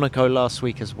was in Monaco last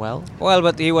week as well. Well,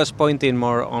 but he was pointing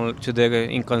more to the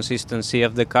inconsistency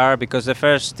of the car, because the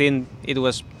first stint it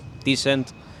was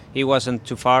decent, he wasn't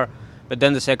too far, but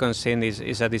then the second stint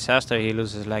is a disaster. He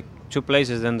loses like 2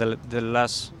 places, then the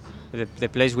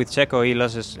place with Checo he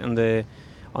loses on the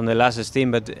last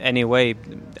stint. But anyway,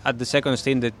 at the second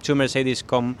stint the 2 Mercedes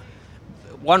come.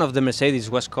 One of the Mercedes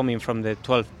was coming from the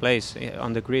 12th place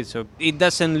on the grid, so it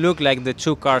doesn't look like the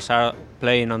 2 cars are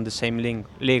playing on the same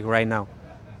league right now.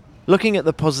 Looking at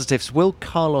the positives, will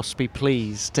Carlos be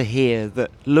pleased to hear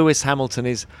that Lewis Hamilton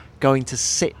is going to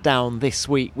sit down this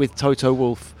week with Toto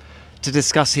Wolff to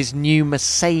discuss his new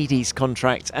Mercedes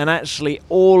contract, and actually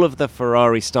all of the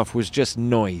Ferrari stuff was just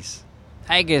noise?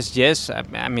 I guess yes.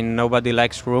 I mean, nobody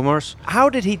likes rumors. How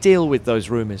did he deal with those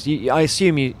rumors? I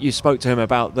assume you spoke to him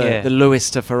about the Lewis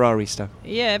to Ferrari stuff.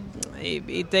 Yeah,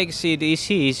 he takes it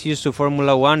easy. He's used to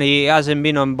Formula One. He hasn't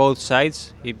been on both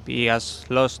sides. He has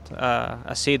lost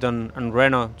a seat on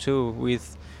Renault too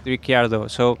with Ricciardo.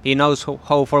 So he knows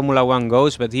how Formula One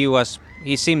goes, but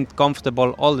he seemed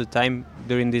comfortable all the time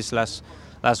during these last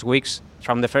weeks.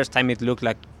 From the first time it looked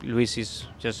like Luis is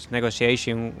just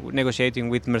negotiating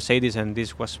with Mercedes, and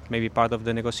this was maybe part of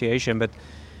the negotiation, but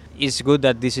it's good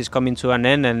that this is coming to an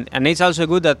end, and it's also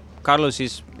good that Carlos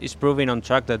is proving on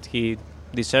track that he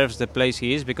deserves the place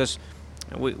he is, because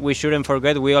we shouldn't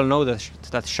forget, we all know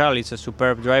that Charles is a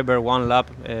superb driver, 1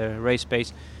 lap race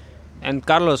pace, and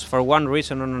Carlos, for one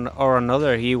reason or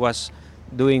another, he was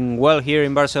doing well here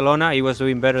in Barcelona. He was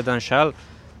doing better than Charles,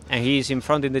 and he is in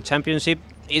front in the championship.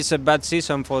 It's a bad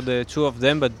season for the 2 of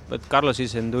them, but Carlos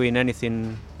isn't doing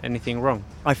anything wrong.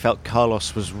 I felt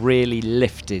Carlos was really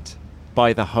lifted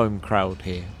by the home crowd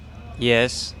here.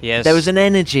 Yes. There was an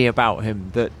energy about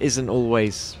him that isn't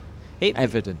always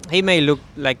evident. He may look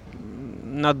like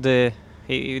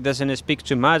he doesn't speak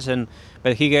too much,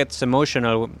 but he gets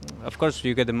emotional. Of course,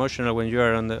 you get emotional when you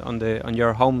are on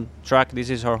your home track. This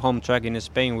is our home track in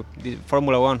Spain. The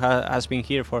Formula One has been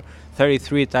here for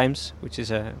 33 times, which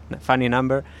is a funny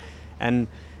number, and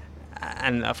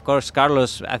of course,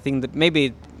 Carlos. I think that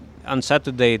maybe on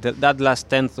Saturday that last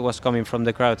 10th was coming from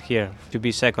the crowd here to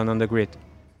be second on the grid.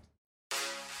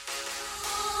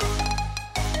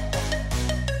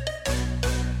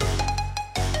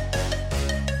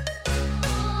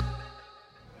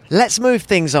 Let's move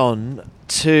things on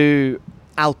to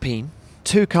Alpine.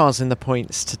 2 cars in the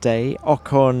points today.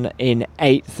 Ocon in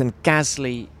 8th and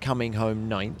Gasly coming home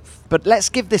 9th. But let's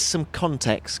give this some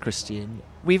context, Christian.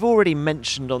 We've already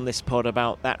mentioned on this pod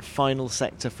about that final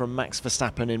sector from Max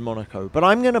Verstappen in Monaco, but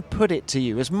I'm going to put it to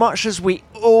you, as much as we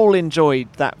all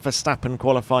enjoyed that Verstappen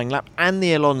qualifying lap and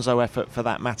the Alonso effort for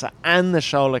that matter and the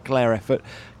Charles Leclerc effort,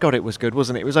 God, it was good,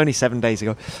 wasn't it? It was only 7 days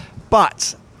ago.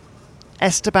 But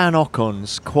Esteban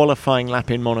Ocon's qualifying lap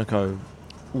in Monaco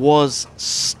was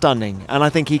stunning, and I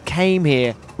think he came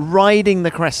here riding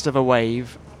the crest of a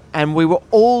wave, and we were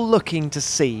all looking to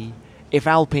see if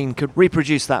Alpine could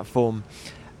reproduce that form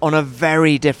on a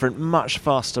very different, much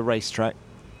faster racetrack.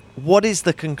 What is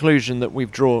the conclusion that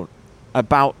we've drawn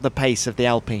about the pace of the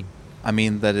Alpine? I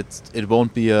mean, that it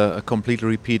won't be a complete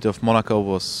repeat of Monaco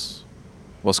was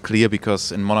clear,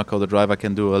 because in Monaco the driver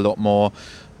can do a lot more,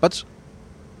 but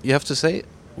you have to say,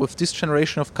 with this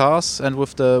generation of cars and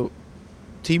with the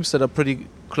teams that are pretty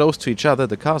close to each other,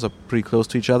 the cars are pretty close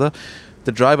to each other,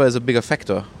 the driver is a bigger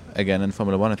factor again in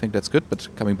Formula 1. I think that's good, but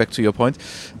coming back to your point,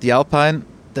 the Alpine,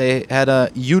 they had a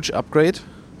huge upgrade.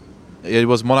 It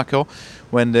was Monaco.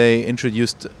 When they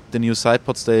introduced the new side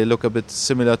pods, they look a bit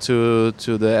similar to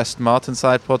the Aston Martin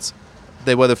side pods.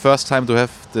 They were the first time to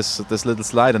have this little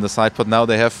slide in the side pod. Now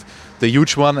they have the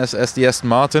huge one as the Aston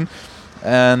Martin,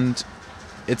 and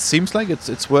it seems like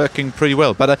it's working pretty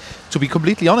well. But to be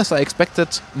completely honest, I expected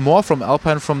more from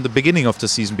Alpine from the beginning of the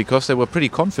season, because they were pretty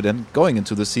confident going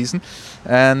into the season,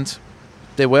 and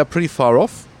they were pretty far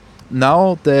off.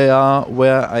 Now they are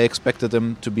where I expected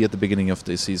them to be at the beginning of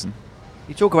the season.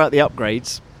 You talk about the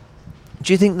upgrades.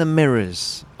 Do you think the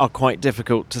mirrors are quite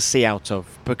difficult to see out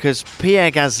of, because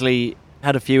Pierre Gasly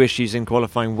had a few issues in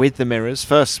qualifying with the mirrors,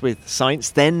 first with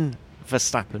Sainz, then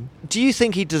Verstappen. Do you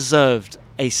think he deserved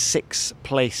a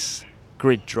 6th-place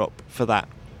grid drop for that?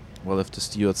 Well, if the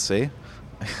stewards say.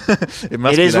 It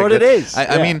must is like what that. it is.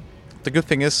 I mean, the good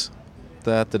thing is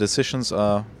that the decisions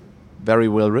are very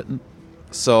well written.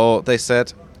 So they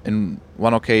said in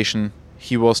one occasion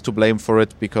he was to blame for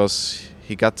it because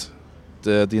he got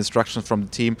the instructions from the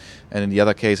team, and in the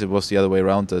other case it was the other way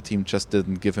around. The team just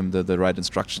didn't give him the right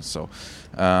instructions. So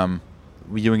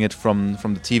viewing it from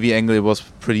the TV angle, it was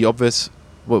pretty obvious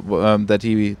that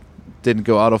he didn't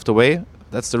go out of the way.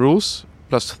 That's the rules.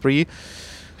 +3.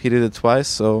 He did it twice,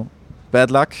 so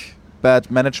bad luck, bad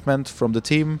management from the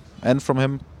team and from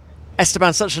him.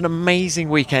 Esteban, such an amazing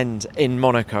weekend in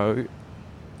Monaco.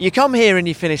 You come here and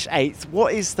you finish 8th.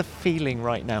 What is the feeling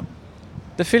right now?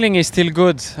 The feeling is still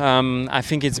good. I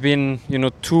think it's been,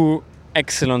 2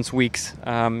 excellent weeks,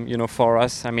 for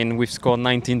us. I mean, we've scored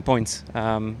 19 points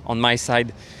on my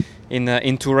side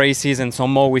in 2 races and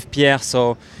some more with Pierre.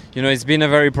 So, it's been a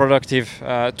very productive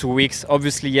 2 weeks.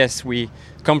 Obviously, yes, we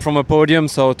come from a podium,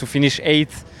 so to finish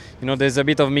 8th, there's a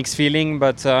bit of mixed feeling,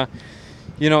 but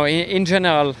in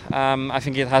general, I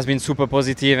think it has been super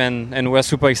positive, and we're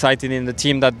super excited in the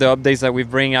team that the updates that we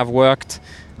bring have worked.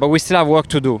 But we still have work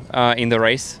to do in the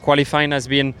race. Qualifying has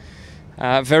been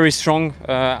very strong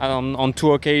on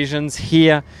 2 occasions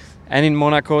here and in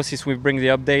Monaco since we bring the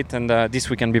update, and this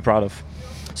we can be proud of.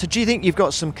 So do you think you've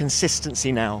got some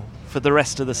consistency now for the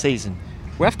rest of the season?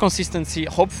 We have consistency,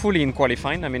 hopefully, in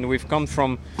qualifying. I mean, we've come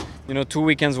from 2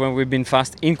 weekends when we've been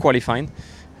fast in qualifying.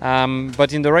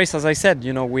 But in the race, as I said,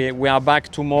 we are back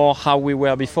to more how we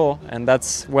were before, and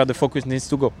that's where the focus needs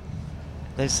to go.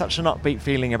 There's such an upbeat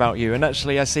feeling about you, and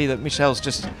actually I see that Michel's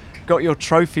just got your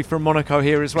trophy from Monaco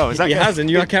here as well. Is that he has,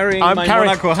 and you are carrying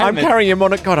Monaco helmet. I'm carrying your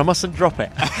Monaco. God, I mustn't drop it.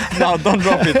 No, don't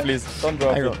drop it, please. Don't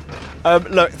drop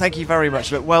it. Look, thank you very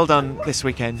much. Look, well done this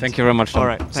weekend. Thank you very much, Tom. All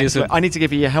right, see you soon. I need to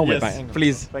give you your helmet back.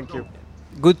 Please. Thank you.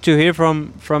 Good to hear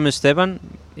from Esteban.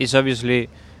 It's obviously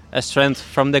a strength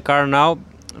from the car now,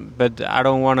 but I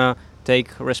don't want to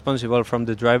take responsible from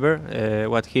the driver.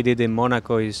 What he did in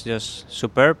Monaco is just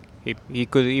superb. He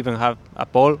could even have a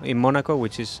pole in Monaco,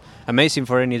 which is amazing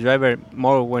for any driver,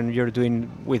 more when you're doing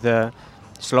with a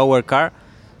slower car.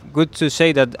 Good to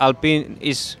say that Alpine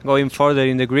is going further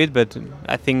in the grid, but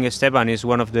I think Esteban is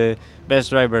one of the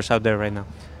best drivers out there right now.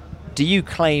 Do you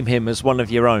claim him as one of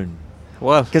your own?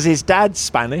 Well, because his dad's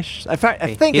Spanish. In fact,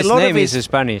 I think his a lot name of his is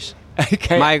Spanish.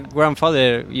 Okay. My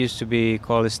grandfather used to be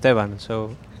called Esteban,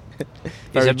 so it's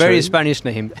a Very very true. Spanish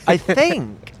name. I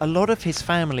think a lot of his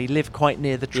family live quite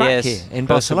near the track here in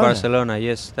close to Barcelona. Barcelona,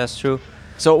 yes, that's true.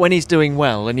 So when he's doing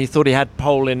well and you thought he had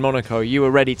pole in Monaco, you were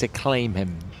ready to claim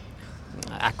him.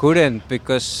 I couldn't,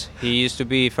 because he used to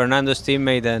be Fernando's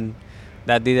teammate, and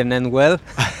that didn't end well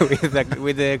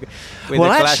with the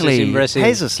clashes in Brazil.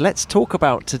 Jesus, let's talk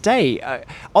about today.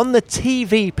 On the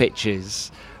TV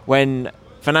pitches, when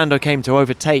Fernando came to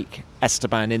overtake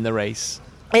Esteban in the race,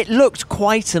 it looked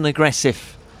quite an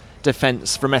aggressive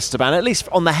defence from Esteban, at least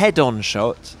on the head-on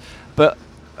shot. But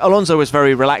Alonso was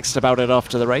very relaxed about it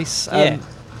after the race.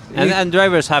 And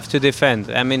drivers have to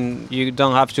defend. I mean, you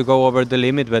don't have to go over the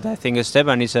limit, but I think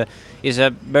Esteban is a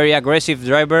very aggressive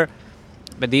driver,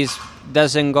 but he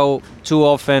doesn't go too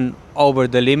often over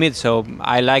the limit. So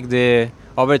I like the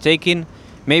overtaking.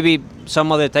 Maybe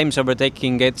some other times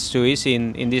overtaking gets too easy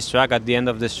in this track at the end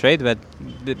of the straight, but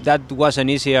that wasn't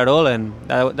easy at all, and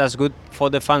that's good for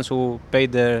the fans who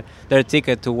paid their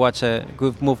ticket to watch a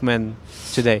good movement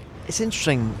today. It's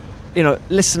interesting,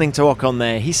 listening to Ocon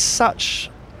there. He's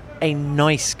such a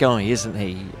nice guy, isn't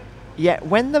he? Yet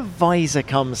when the visor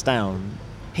comes down,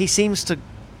 he seems to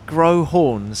grow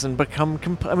horns and become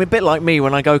a bit like me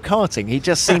when I go karting. He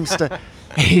just seems to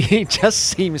he just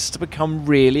seems to become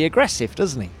really aggressive,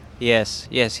 doesn't he? Yes,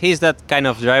 he's that kind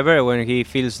of driver. When he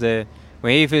feels the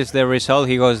result,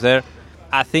 he goes there.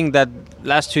 I think that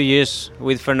last 2 years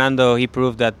with Fernando, he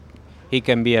proved that he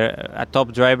can be a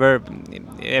top driver.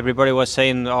 Everybody was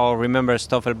saying, remember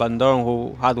Stoffel Van Dorn,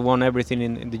 who had won everything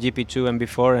in the GP2 and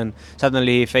before, and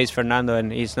suddenly he faced Fernando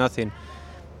and he's nothing.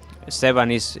 Esteban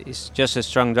is just a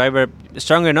strong driver,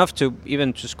 strong enough to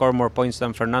score more points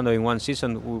than Fernando in one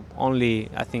season.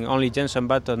 I think only Jenson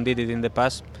Button did it in the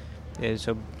past.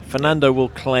 So Fernando will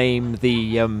claim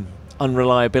the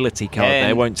unreliability card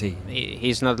there, won't he?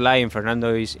 He's not lying.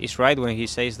 Fernando is right when he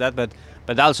says that,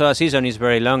 but also a season is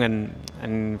very long,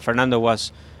 and Fernando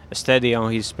was steady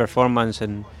on his performance,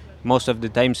 and most of the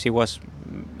times he was,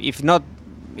 if not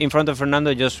in front of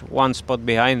Fernando, just one spot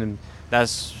behind, and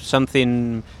that's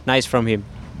something nice from him.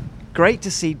 Great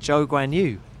to see Zhou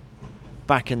Guanyu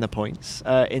back in the points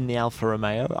in the Alfa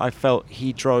Romeo. I felt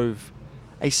he drove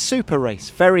a super race,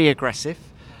 very aggressive,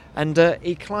 and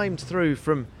he climbed through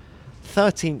from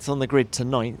 13th on the grid to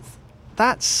 9th.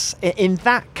 That's, in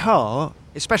that car,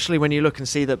 especially when you look and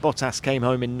see that Bottas came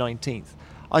home in 19th,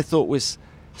 I thought was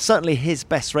certainly his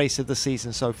best race of the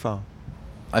season so far.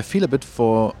 I feel a bit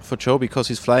for Zhou because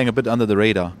he's flying a bit under the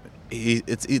radar.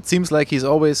 It seems like he's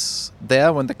always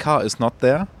there when the car is not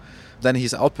there. Then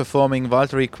he's outperforming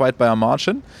Valtteri quite by a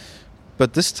margin.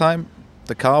 But this time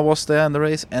the car was there in the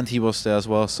race and he was there as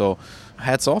well. So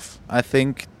hats off. I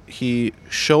think he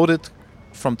showed it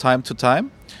from time to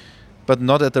time, but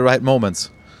not at the right moments.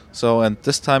 So, and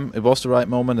this time it was the right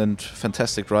moment and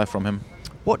fantastic drive from him.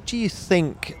 What do you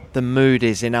think the mood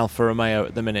is in Alfa Romeo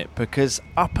at the minute? Because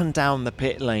up and down the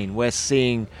pit lane, we're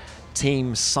seeing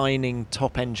teams signing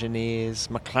top engineers.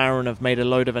 McLaren have made a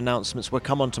load of announcements. We'll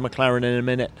come on to McLaren in a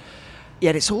minute.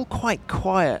 Yet it's all quite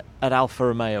quiet at Alfa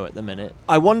Romeo at the minute.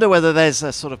 I wonder whether there's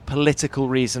a sort of political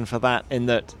reason for that, in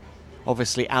that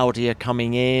obviously Audi are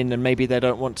coming in and maybe they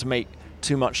don't want to make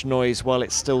too much noise while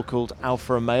it's still called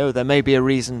Alfa Romeo. There may be a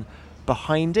reason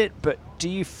behind it, but do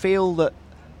you feel that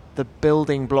the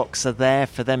building blocks are there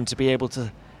for them to be able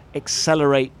to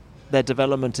accelerate their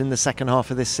development in the second half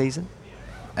of this season?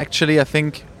 Actually, I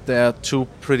think there are two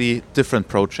pretty different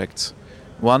projects.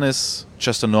 One is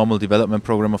just a normal development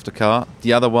program of the car.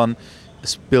 The other one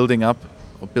is building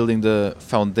the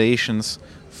foundations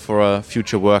for a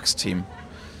future works team.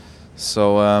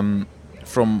 So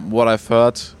from what I've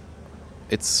heard,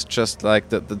 it's just like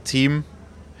the team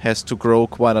has to grow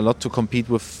quite a lot to compete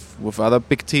with other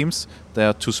big teams. They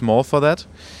are too small for that.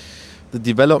 The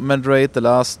development rate the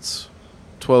last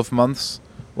 12 months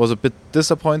was a bit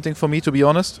disappointing for me, to be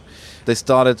honest. They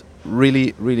started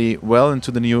really, really well into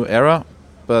the new era,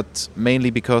 but mainly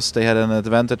because they had an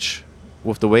advantage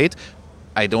with the weight.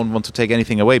 I don't want to take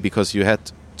anything away because you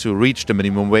had to reach the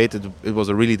minimum weight. It was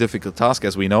a really difficult task,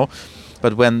 as we know.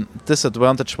 But when this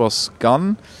advantage was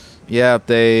gone,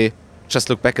 they just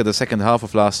look back at the second half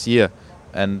of last year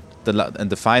and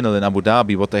the final in Abu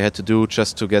Dhabi, what they had to do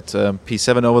just to get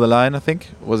P7 over the line, I think.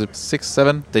 Was it 6,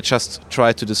 7? They just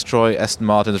tried to destroy Aston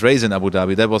Martin's race in Abu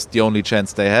Dhabi. That was the only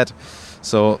chance they had.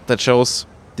 So that shows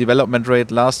development rate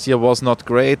last year was not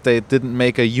great. They didn't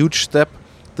make a huge step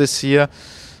this year.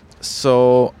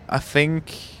 So I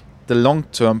think the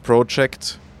long-term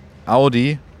project,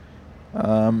 Audi,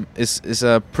 is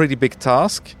a pretty big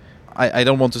task. I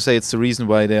don't want to say it's the reason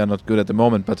why they are not good at the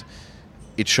moment, but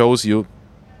it shows you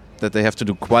that they have to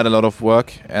do quite a lot of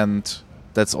work, and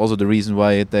that's also the reason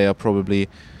why they are probably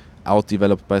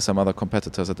outdeveloped by some other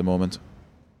competitors at the moment.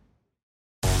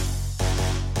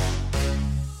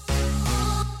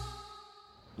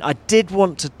 I did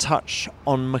want to touch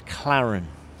on McLaren.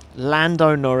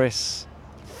 Lando Norris,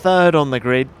 third on the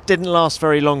grid. Didn't last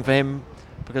very long for him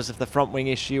because of the front wing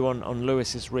issue on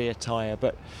Lewis's rear tyre,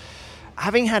 but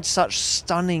having had such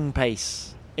stunning pace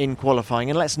in qualifying,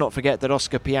 and let's not forget that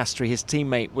Oscar Piastri, his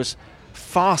teammate, was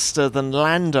faster than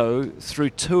Lando through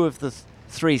two of the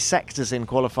three sectors in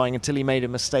qualifying until he made a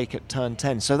mistake at turn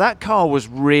 10. So that car was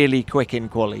really quick in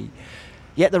quali.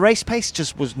 Yet the race pace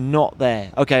just was not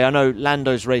there. Okay, I know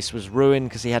Lando's race was ruined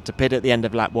because he had to pit at the end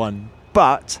of lap 1.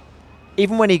 But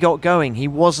even when he got going, he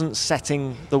wasn't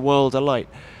setting the world alight.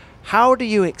 How do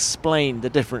you explain the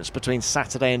difference between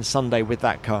Saturday and Sunday with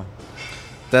that car?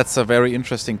 That's a very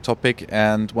interesting topic,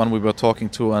 and one we were talking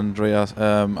to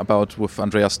about with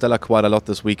Andrea Stella quite a lot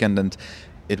this weekend, and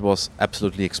it was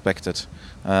absolutely expected.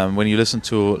 When you listen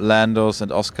to Lando's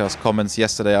and Oscar's comments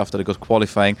yesterday after the good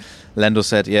qualifying, Lando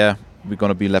said, we're going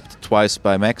to be lapped twice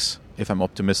by Max, if I'm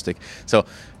optimistic. So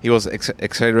he was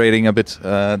exaggerating a bit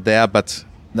there, but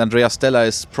Andrea Stella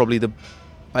is probably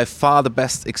by far the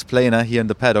best explainer here in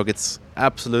the paddock. It's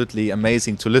absolutely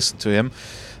amazing to listen to him.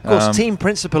 Of course, team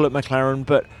principal at McLaren,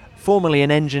 but formerly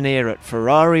an engineer at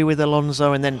Ferrari with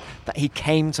Alonso, and then that he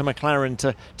came to McLaren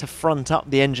to front up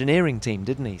the engineering team,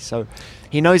 didn't he? So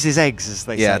he knows his eggs, as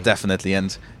they say. Yeah, definitely.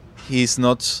 And he's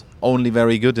not only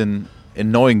very good in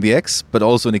knowing the eggs, but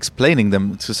also in explaining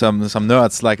them to some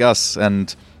nerds like us.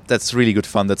 And that's really good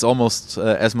fun. That's almost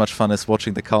as much fun as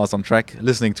watching the cars on track,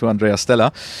 listening to Andrea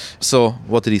Stella. So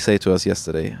what did he say to us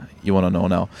yesterday? You want to know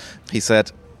now. He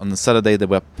said on the Saturday there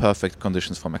were perfect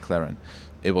conditions for McLaren.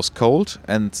 It was cold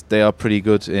and they are pretty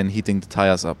good in heating the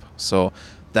tires up. So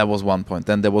that was one point.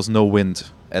 Then there was no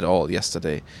wind at all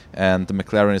yesterday. And the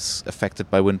McLaren is affected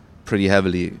by wind pretty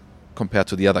heavily compared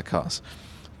to the other cars.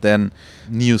 Then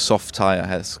new soft tire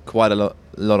has quite a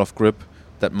lot of grip.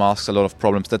 That masks a lot of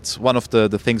problems. That's one of the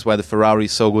things why the Ferrari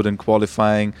is so good in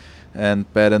qualifying.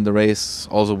 and bad in the race.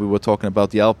 Also, we were talking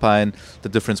about the Alpine, the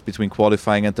difference between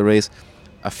qualifying and the race.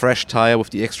 A fresh tire with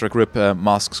the extra grip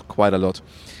masks quite a lot.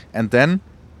 And then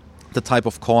the type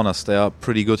of corners, they are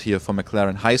pretty good here for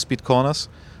McLaren. High-speed corners,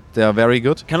 they are very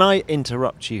good. Can I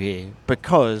interrupt you here?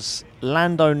 Because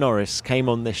Lando Norris came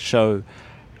on this show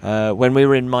when we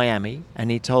were in Miami,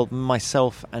 and he told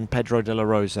myself and Pedro de la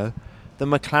Rosa the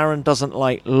McLaren doesn't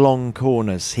like long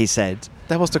corners, he said.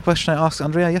 That was the question I asked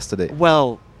Andrea yesterday.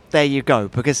 Well, there you go,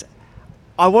 because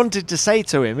I wanted to say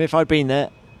to him, if I'd been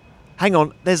there, hang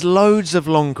on, there's loads of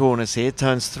long corners here,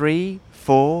 turns 3,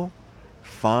 4,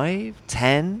 5,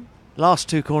 10. Last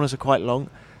 2 corners are quite long.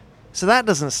 So that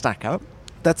doesn't stack up.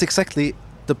 That's exactly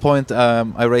the point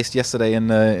I raised yesterday in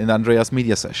Andrea's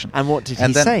media session. And what did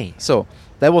he say? So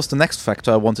that was the next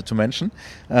factor I wanted to mention.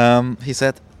 He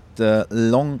said the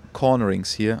long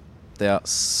cornerings here, they are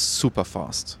super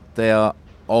fast. They are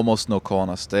almost no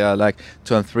corners. They are like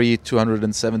turn 3,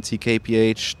 270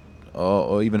 kph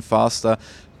or even faster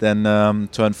than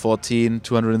turn 14,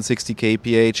 260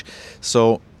 kph.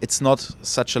 So it's not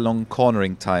such a long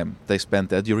cornering time they spend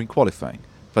there during qualifying.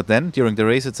 But then during the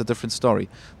race, it's a different story.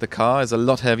 The car is a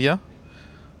lot heavier.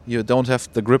 You don't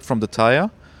have the grip from the tire,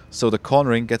 so the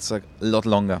cornering gets a lot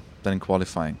longer than in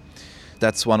qualifying.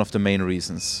 That's one of the main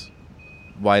reasons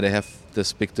why they have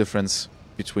this big difference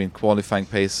between qualifying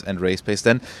pace and race pace.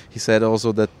 Then he said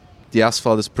also that the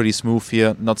asphalt is pretty smooth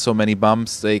here, not so many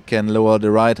bumps. They can lower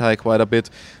the ride height quite a bit.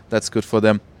 That's good for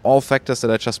them. All factors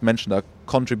that I just mentioned are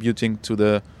contributing to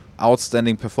the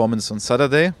outstanding performance on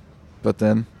Saturday, but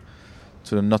then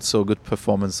to the not so good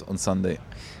performance on Sunday.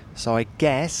 So I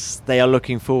guess they are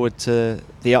looking forward to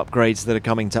the upgrades that are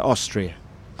coming to Austria.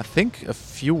 I think a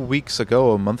few weeks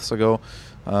ago or months ago,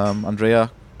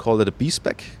 Andrea called it a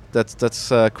B-spec. That's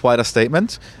quite a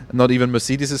statement. Not even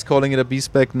Mercedes is calling it a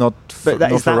B-spec, not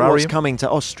Ferrari. Is that what's coming to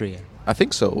Austria? I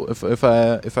think so. If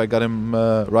I got him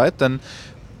right, then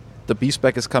the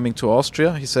B-spec is coming to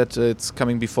Austria. He said it's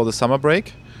coming before the summer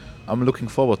break. I'm looking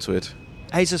forward to it.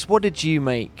 Jesus, what did you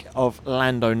make of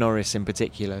Lando Norris in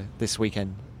particular this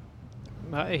weekend?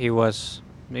 He was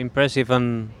impressive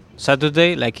on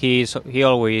Saturday, like he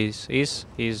always is.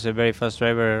 He's a very fast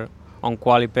driver on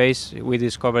quali pace. We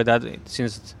discovered that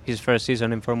since his first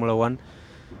season in Formula 1.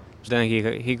 Then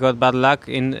he got bad luck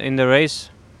in the race.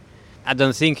 I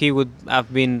don't think he would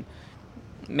have been,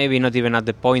 maybe not even at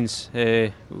the points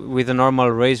with a normal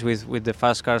race with the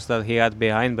fast cars that he had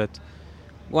behind, but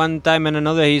one time and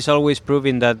another he's always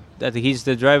proving that he's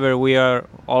the driver we are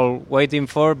all waiting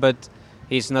for, but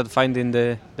he's not finding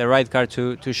the right car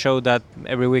to show that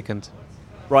every weekend.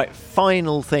 Right,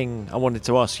 final thing I wanted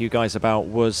to ask you guys about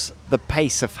was the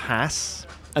pace of Haas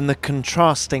and the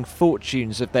contrasting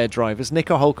fortunes of their drivers.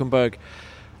 Nico Hülkenberg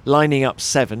lining up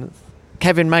 7th,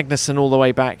 Kevin Magnussen all the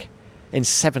way back in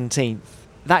 17th.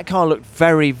 That car looked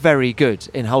very, very good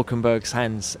in Hülkenberg's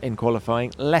hands in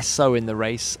qualifying, less so in the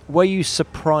race. Were you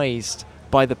surprised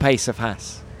by the pace of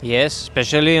Haas? Yes,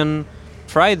 especially on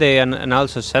Friday and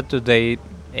also Saturday.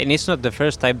 And it's not the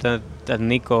first time that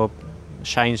Nico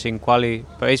shines in quali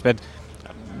pace, but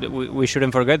we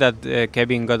shouldn't forget that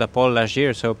Kevin got a pole last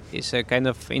year, so it's a kind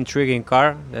of intriguing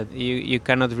car that you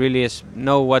cannot really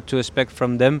know what to expect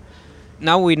from them.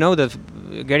 Now we know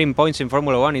that getting points in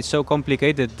Formula 1 is so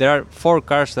complicated. There are 4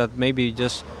 cars that maybe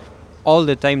just all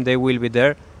the time they will be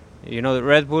there. You know,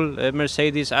 Red Bull,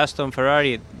 Mercedes, Aston,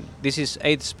 Ferrari. This is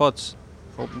 8 spots.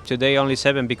 Today only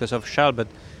 7 because of Charles, but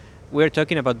we're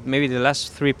talking about maybe the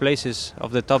last 3 places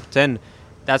of the top 10.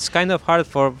 That's kind of hard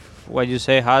for what you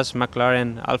say, Haas,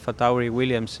 McLaren, Alfa Tauri,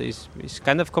 Williams. It's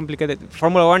kind of complicated.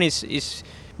 Formula 1 is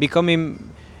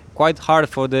becoming quite hard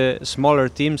for the smaller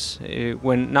teams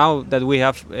when now that we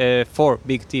have 4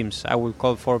 big teams. I would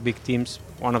call 4 big teams.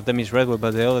 One of them is Red Bull,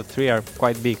 but the other 3 are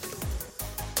quite big.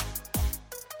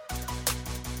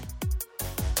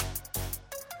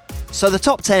 So the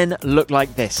top 10 look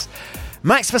like this.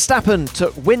 Max Verstappen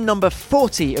took win number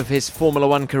 40 of his Formula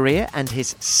 1 career and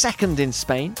his 2nd in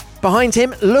Spain. Behind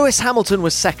him, Lewis Hamilton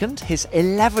was 2nd, his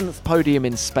 11th podium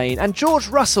in Spain, and George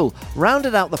Russell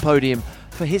rounded out the podium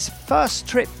for his first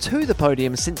trip to the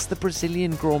podium since the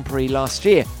Brazilian Grand Prix last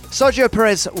year. Sergio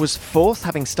Perez was 4th,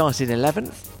 having started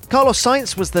 11th. Carlos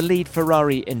Sainz was the lead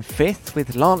Ferrari in 5th,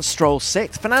 with Lance Stroll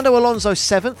 6th, Fernando Alonso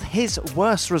 7th, his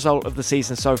worst result of the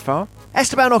season so far.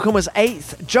 Esteban Ocon was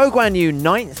 8th, Zhou Guanyu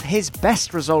 9th, his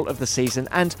best result of the season,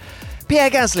 and Pierre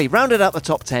Gasly rounded out the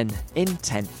top 10 in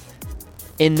 10th.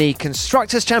 In the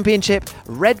Constructors' Championship,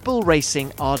 Red Bull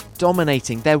Racing are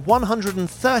dominating. They're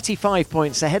 135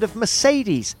 points ahead of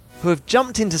Mercedes, who have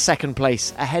jumped into second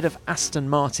place ahead of Aston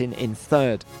Martin in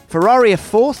third. Ferrari are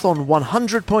fourth on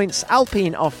 100 points,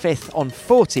 Alpine are fifth on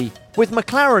 40, with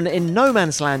McLaren in no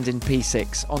man's land in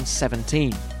P6 on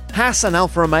 17. Haas and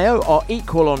Alfa Romeo are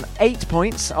equal on 8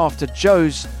 points after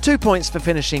Zhou's 2 points for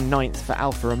finishing 9th for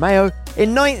Alfa Romeo.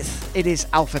 In 9th, it is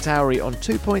AlphaTauri on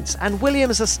 2 points, and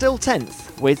Williams are still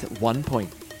 10th with 1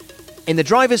 point. In the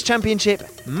Drivers' Championship,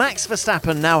 Max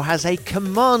Verstappen now has a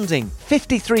commanding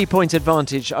 53-point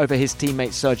advantage over his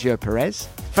teammate Sergio Perez.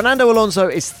 Fernando Alonso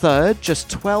is third, just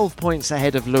 12 points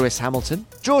ahead of Lewis Hamilton.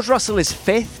 George Russell is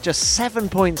fifth, just 7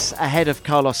 points ahead of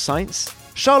Carlos Sainz.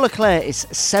 Charles Leclerc is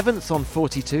 7th on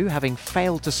 42, having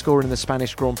failed to score in the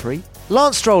Spanish Grand Prix.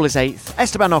 Lance Stroll is 8th,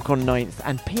 Esteban Ocon 9th,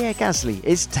 and Pierre Gasly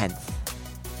is 10th.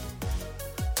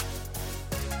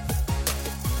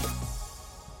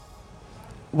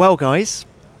 Well, guys,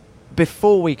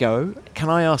 before we go, can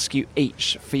I ask you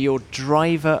each for your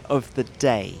driver of the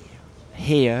day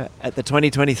here at the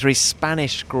 2023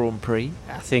 Spanish Grand Prix?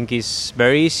 I think it's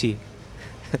very easy.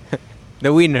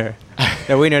 The winner.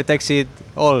 The winner takes it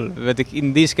all. But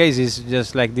in this case, it's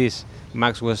just like this.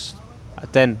 Max was a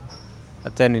 10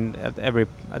 at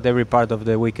every part of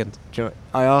the weekend.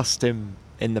 I asked him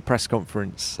in the press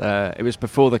conference, it was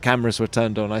before the cameras were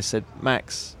turned on, I said,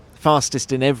 Max,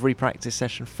 fastest in every practice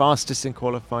session, fastest in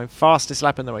qualifying, fastest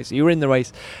lap in the race. You were in the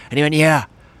race. And he went, yeah,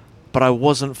 but I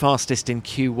wasn't fastest in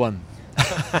Q1.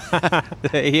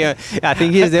 Yeah, I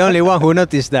think he's the only one who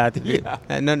noticed that. Yeah.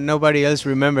 Nobody else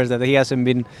remembers that he hasn't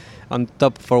been on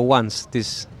top for once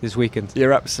this weekend.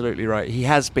 You're absolutely right. He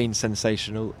has been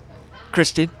sensational.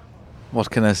 Christian?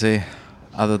 What can I say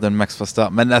other than Max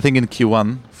Verstappen? And I think in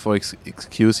Q1, for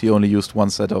excuse, he only used one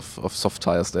set of soft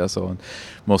tires there. So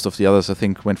most of the others, I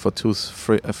think, went for two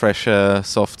fresh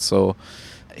soft. So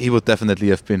he would definitely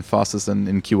have been fastest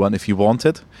in Q1 if he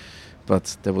wanted.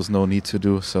 But there was no need to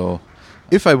do so.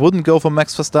 If I wouldn't go for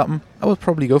Max Verstappen, I would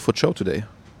probably go for Zhou today.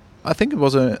 I think it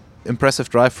was an impressive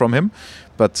drive from him,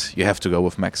 but you have to go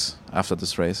with Max after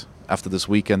this race. After this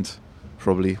weekend,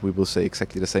 probably we will say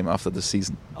exactly the same after the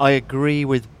season. I agree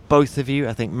with both of you.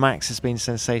 I think Max has been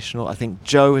sensational. I think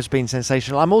Zhou has been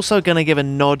sensational. I'm also going to give a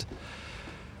nod.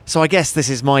 So I guess this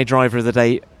is my driver of the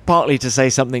day, partly to say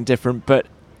something different, but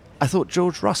I thought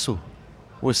George Russell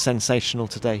was sensational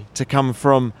today. To come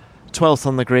from 12th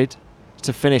on the grid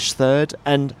to finish third.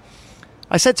 And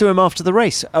I said to him after the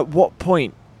race, at what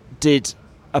point did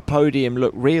a podium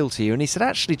look real to you? And he said,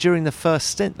 actually, during the first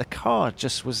stint, the car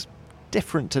just was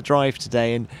different to drive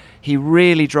today, and he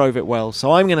really drove it well.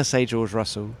 So I'm going to say George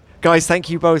Russell. Guys, thank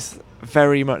you both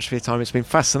very much for your time. It's been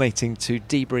fascinating to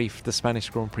debrief the Spanish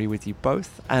Grand Prix with you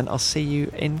both, and I'll see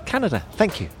you in Canada.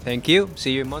 Thank you. Thank you.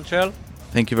 See you in Montreal.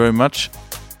 Thank you very much.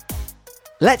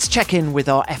 Let's check in with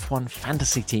our F1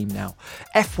 fantasy team now.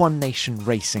 F1 Nation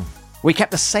Racing. We kept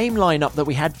the same lineup that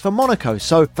we had for Monaco,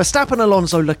 so Verstappen,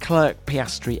 Alonso, Leclerc,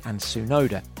 Piastri and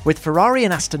Tsunoda, with Ferrari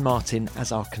and Aston Martin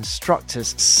as our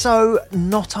constructors. So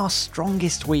not our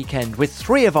strongest weekend, with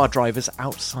 3 of our drivers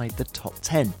outside the top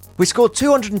 10. We scored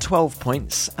 212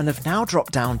 points and have now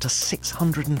dropped down to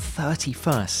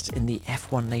 631st in the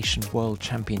F1 Nation World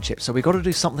Championship, so we've got to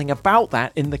do something about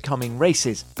that in the coming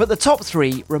races. But the top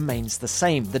 3 remains the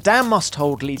same. The Dan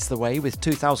Musthold leads the way with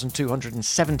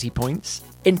 2,270 points.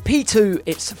 In P2,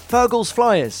 it's Fergal's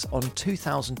Flyers on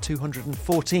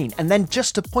 2,214, and then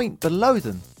just a point below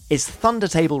them is Thunder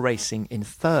Table Racing in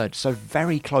third, so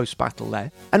very close battle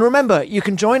there. And remember, you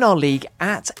can join our league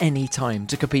at any time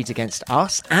to compete against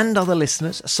us and other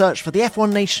listeners. Search for the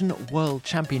F1 Nation World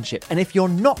Championship, and if you're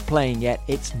not playing yet,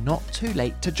 it's not too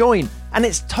late to join. And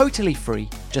it's totally free.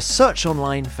 Just search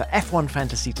online for F1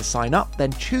 Fantasy to sign up,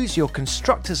 then choose your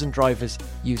constructors and drivers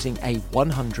using a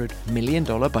 $100 million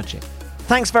budget.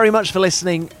 Thanks very much for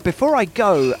listening. Before I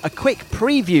go, a quick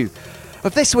preview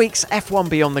of this week's F1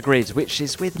 Beyond the Grid, which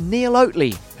is with Neil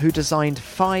Oatley, who designed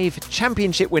 5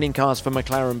 championship-winning cars for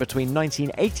McLaren between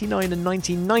 1989 and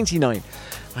 1999.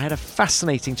 I had a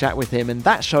fascinating chat with him, and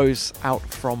that show's out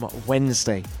from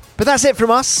Wednesday. But that's it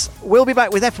from us. We'll be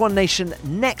back with F1 Nation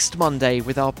next Monday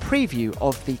with our preview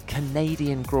of the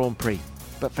Canadian Grand Prix.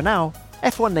 But for now,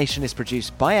 F1 Nation is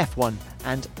produced by F1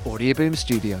 and Audioboom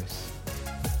Studios.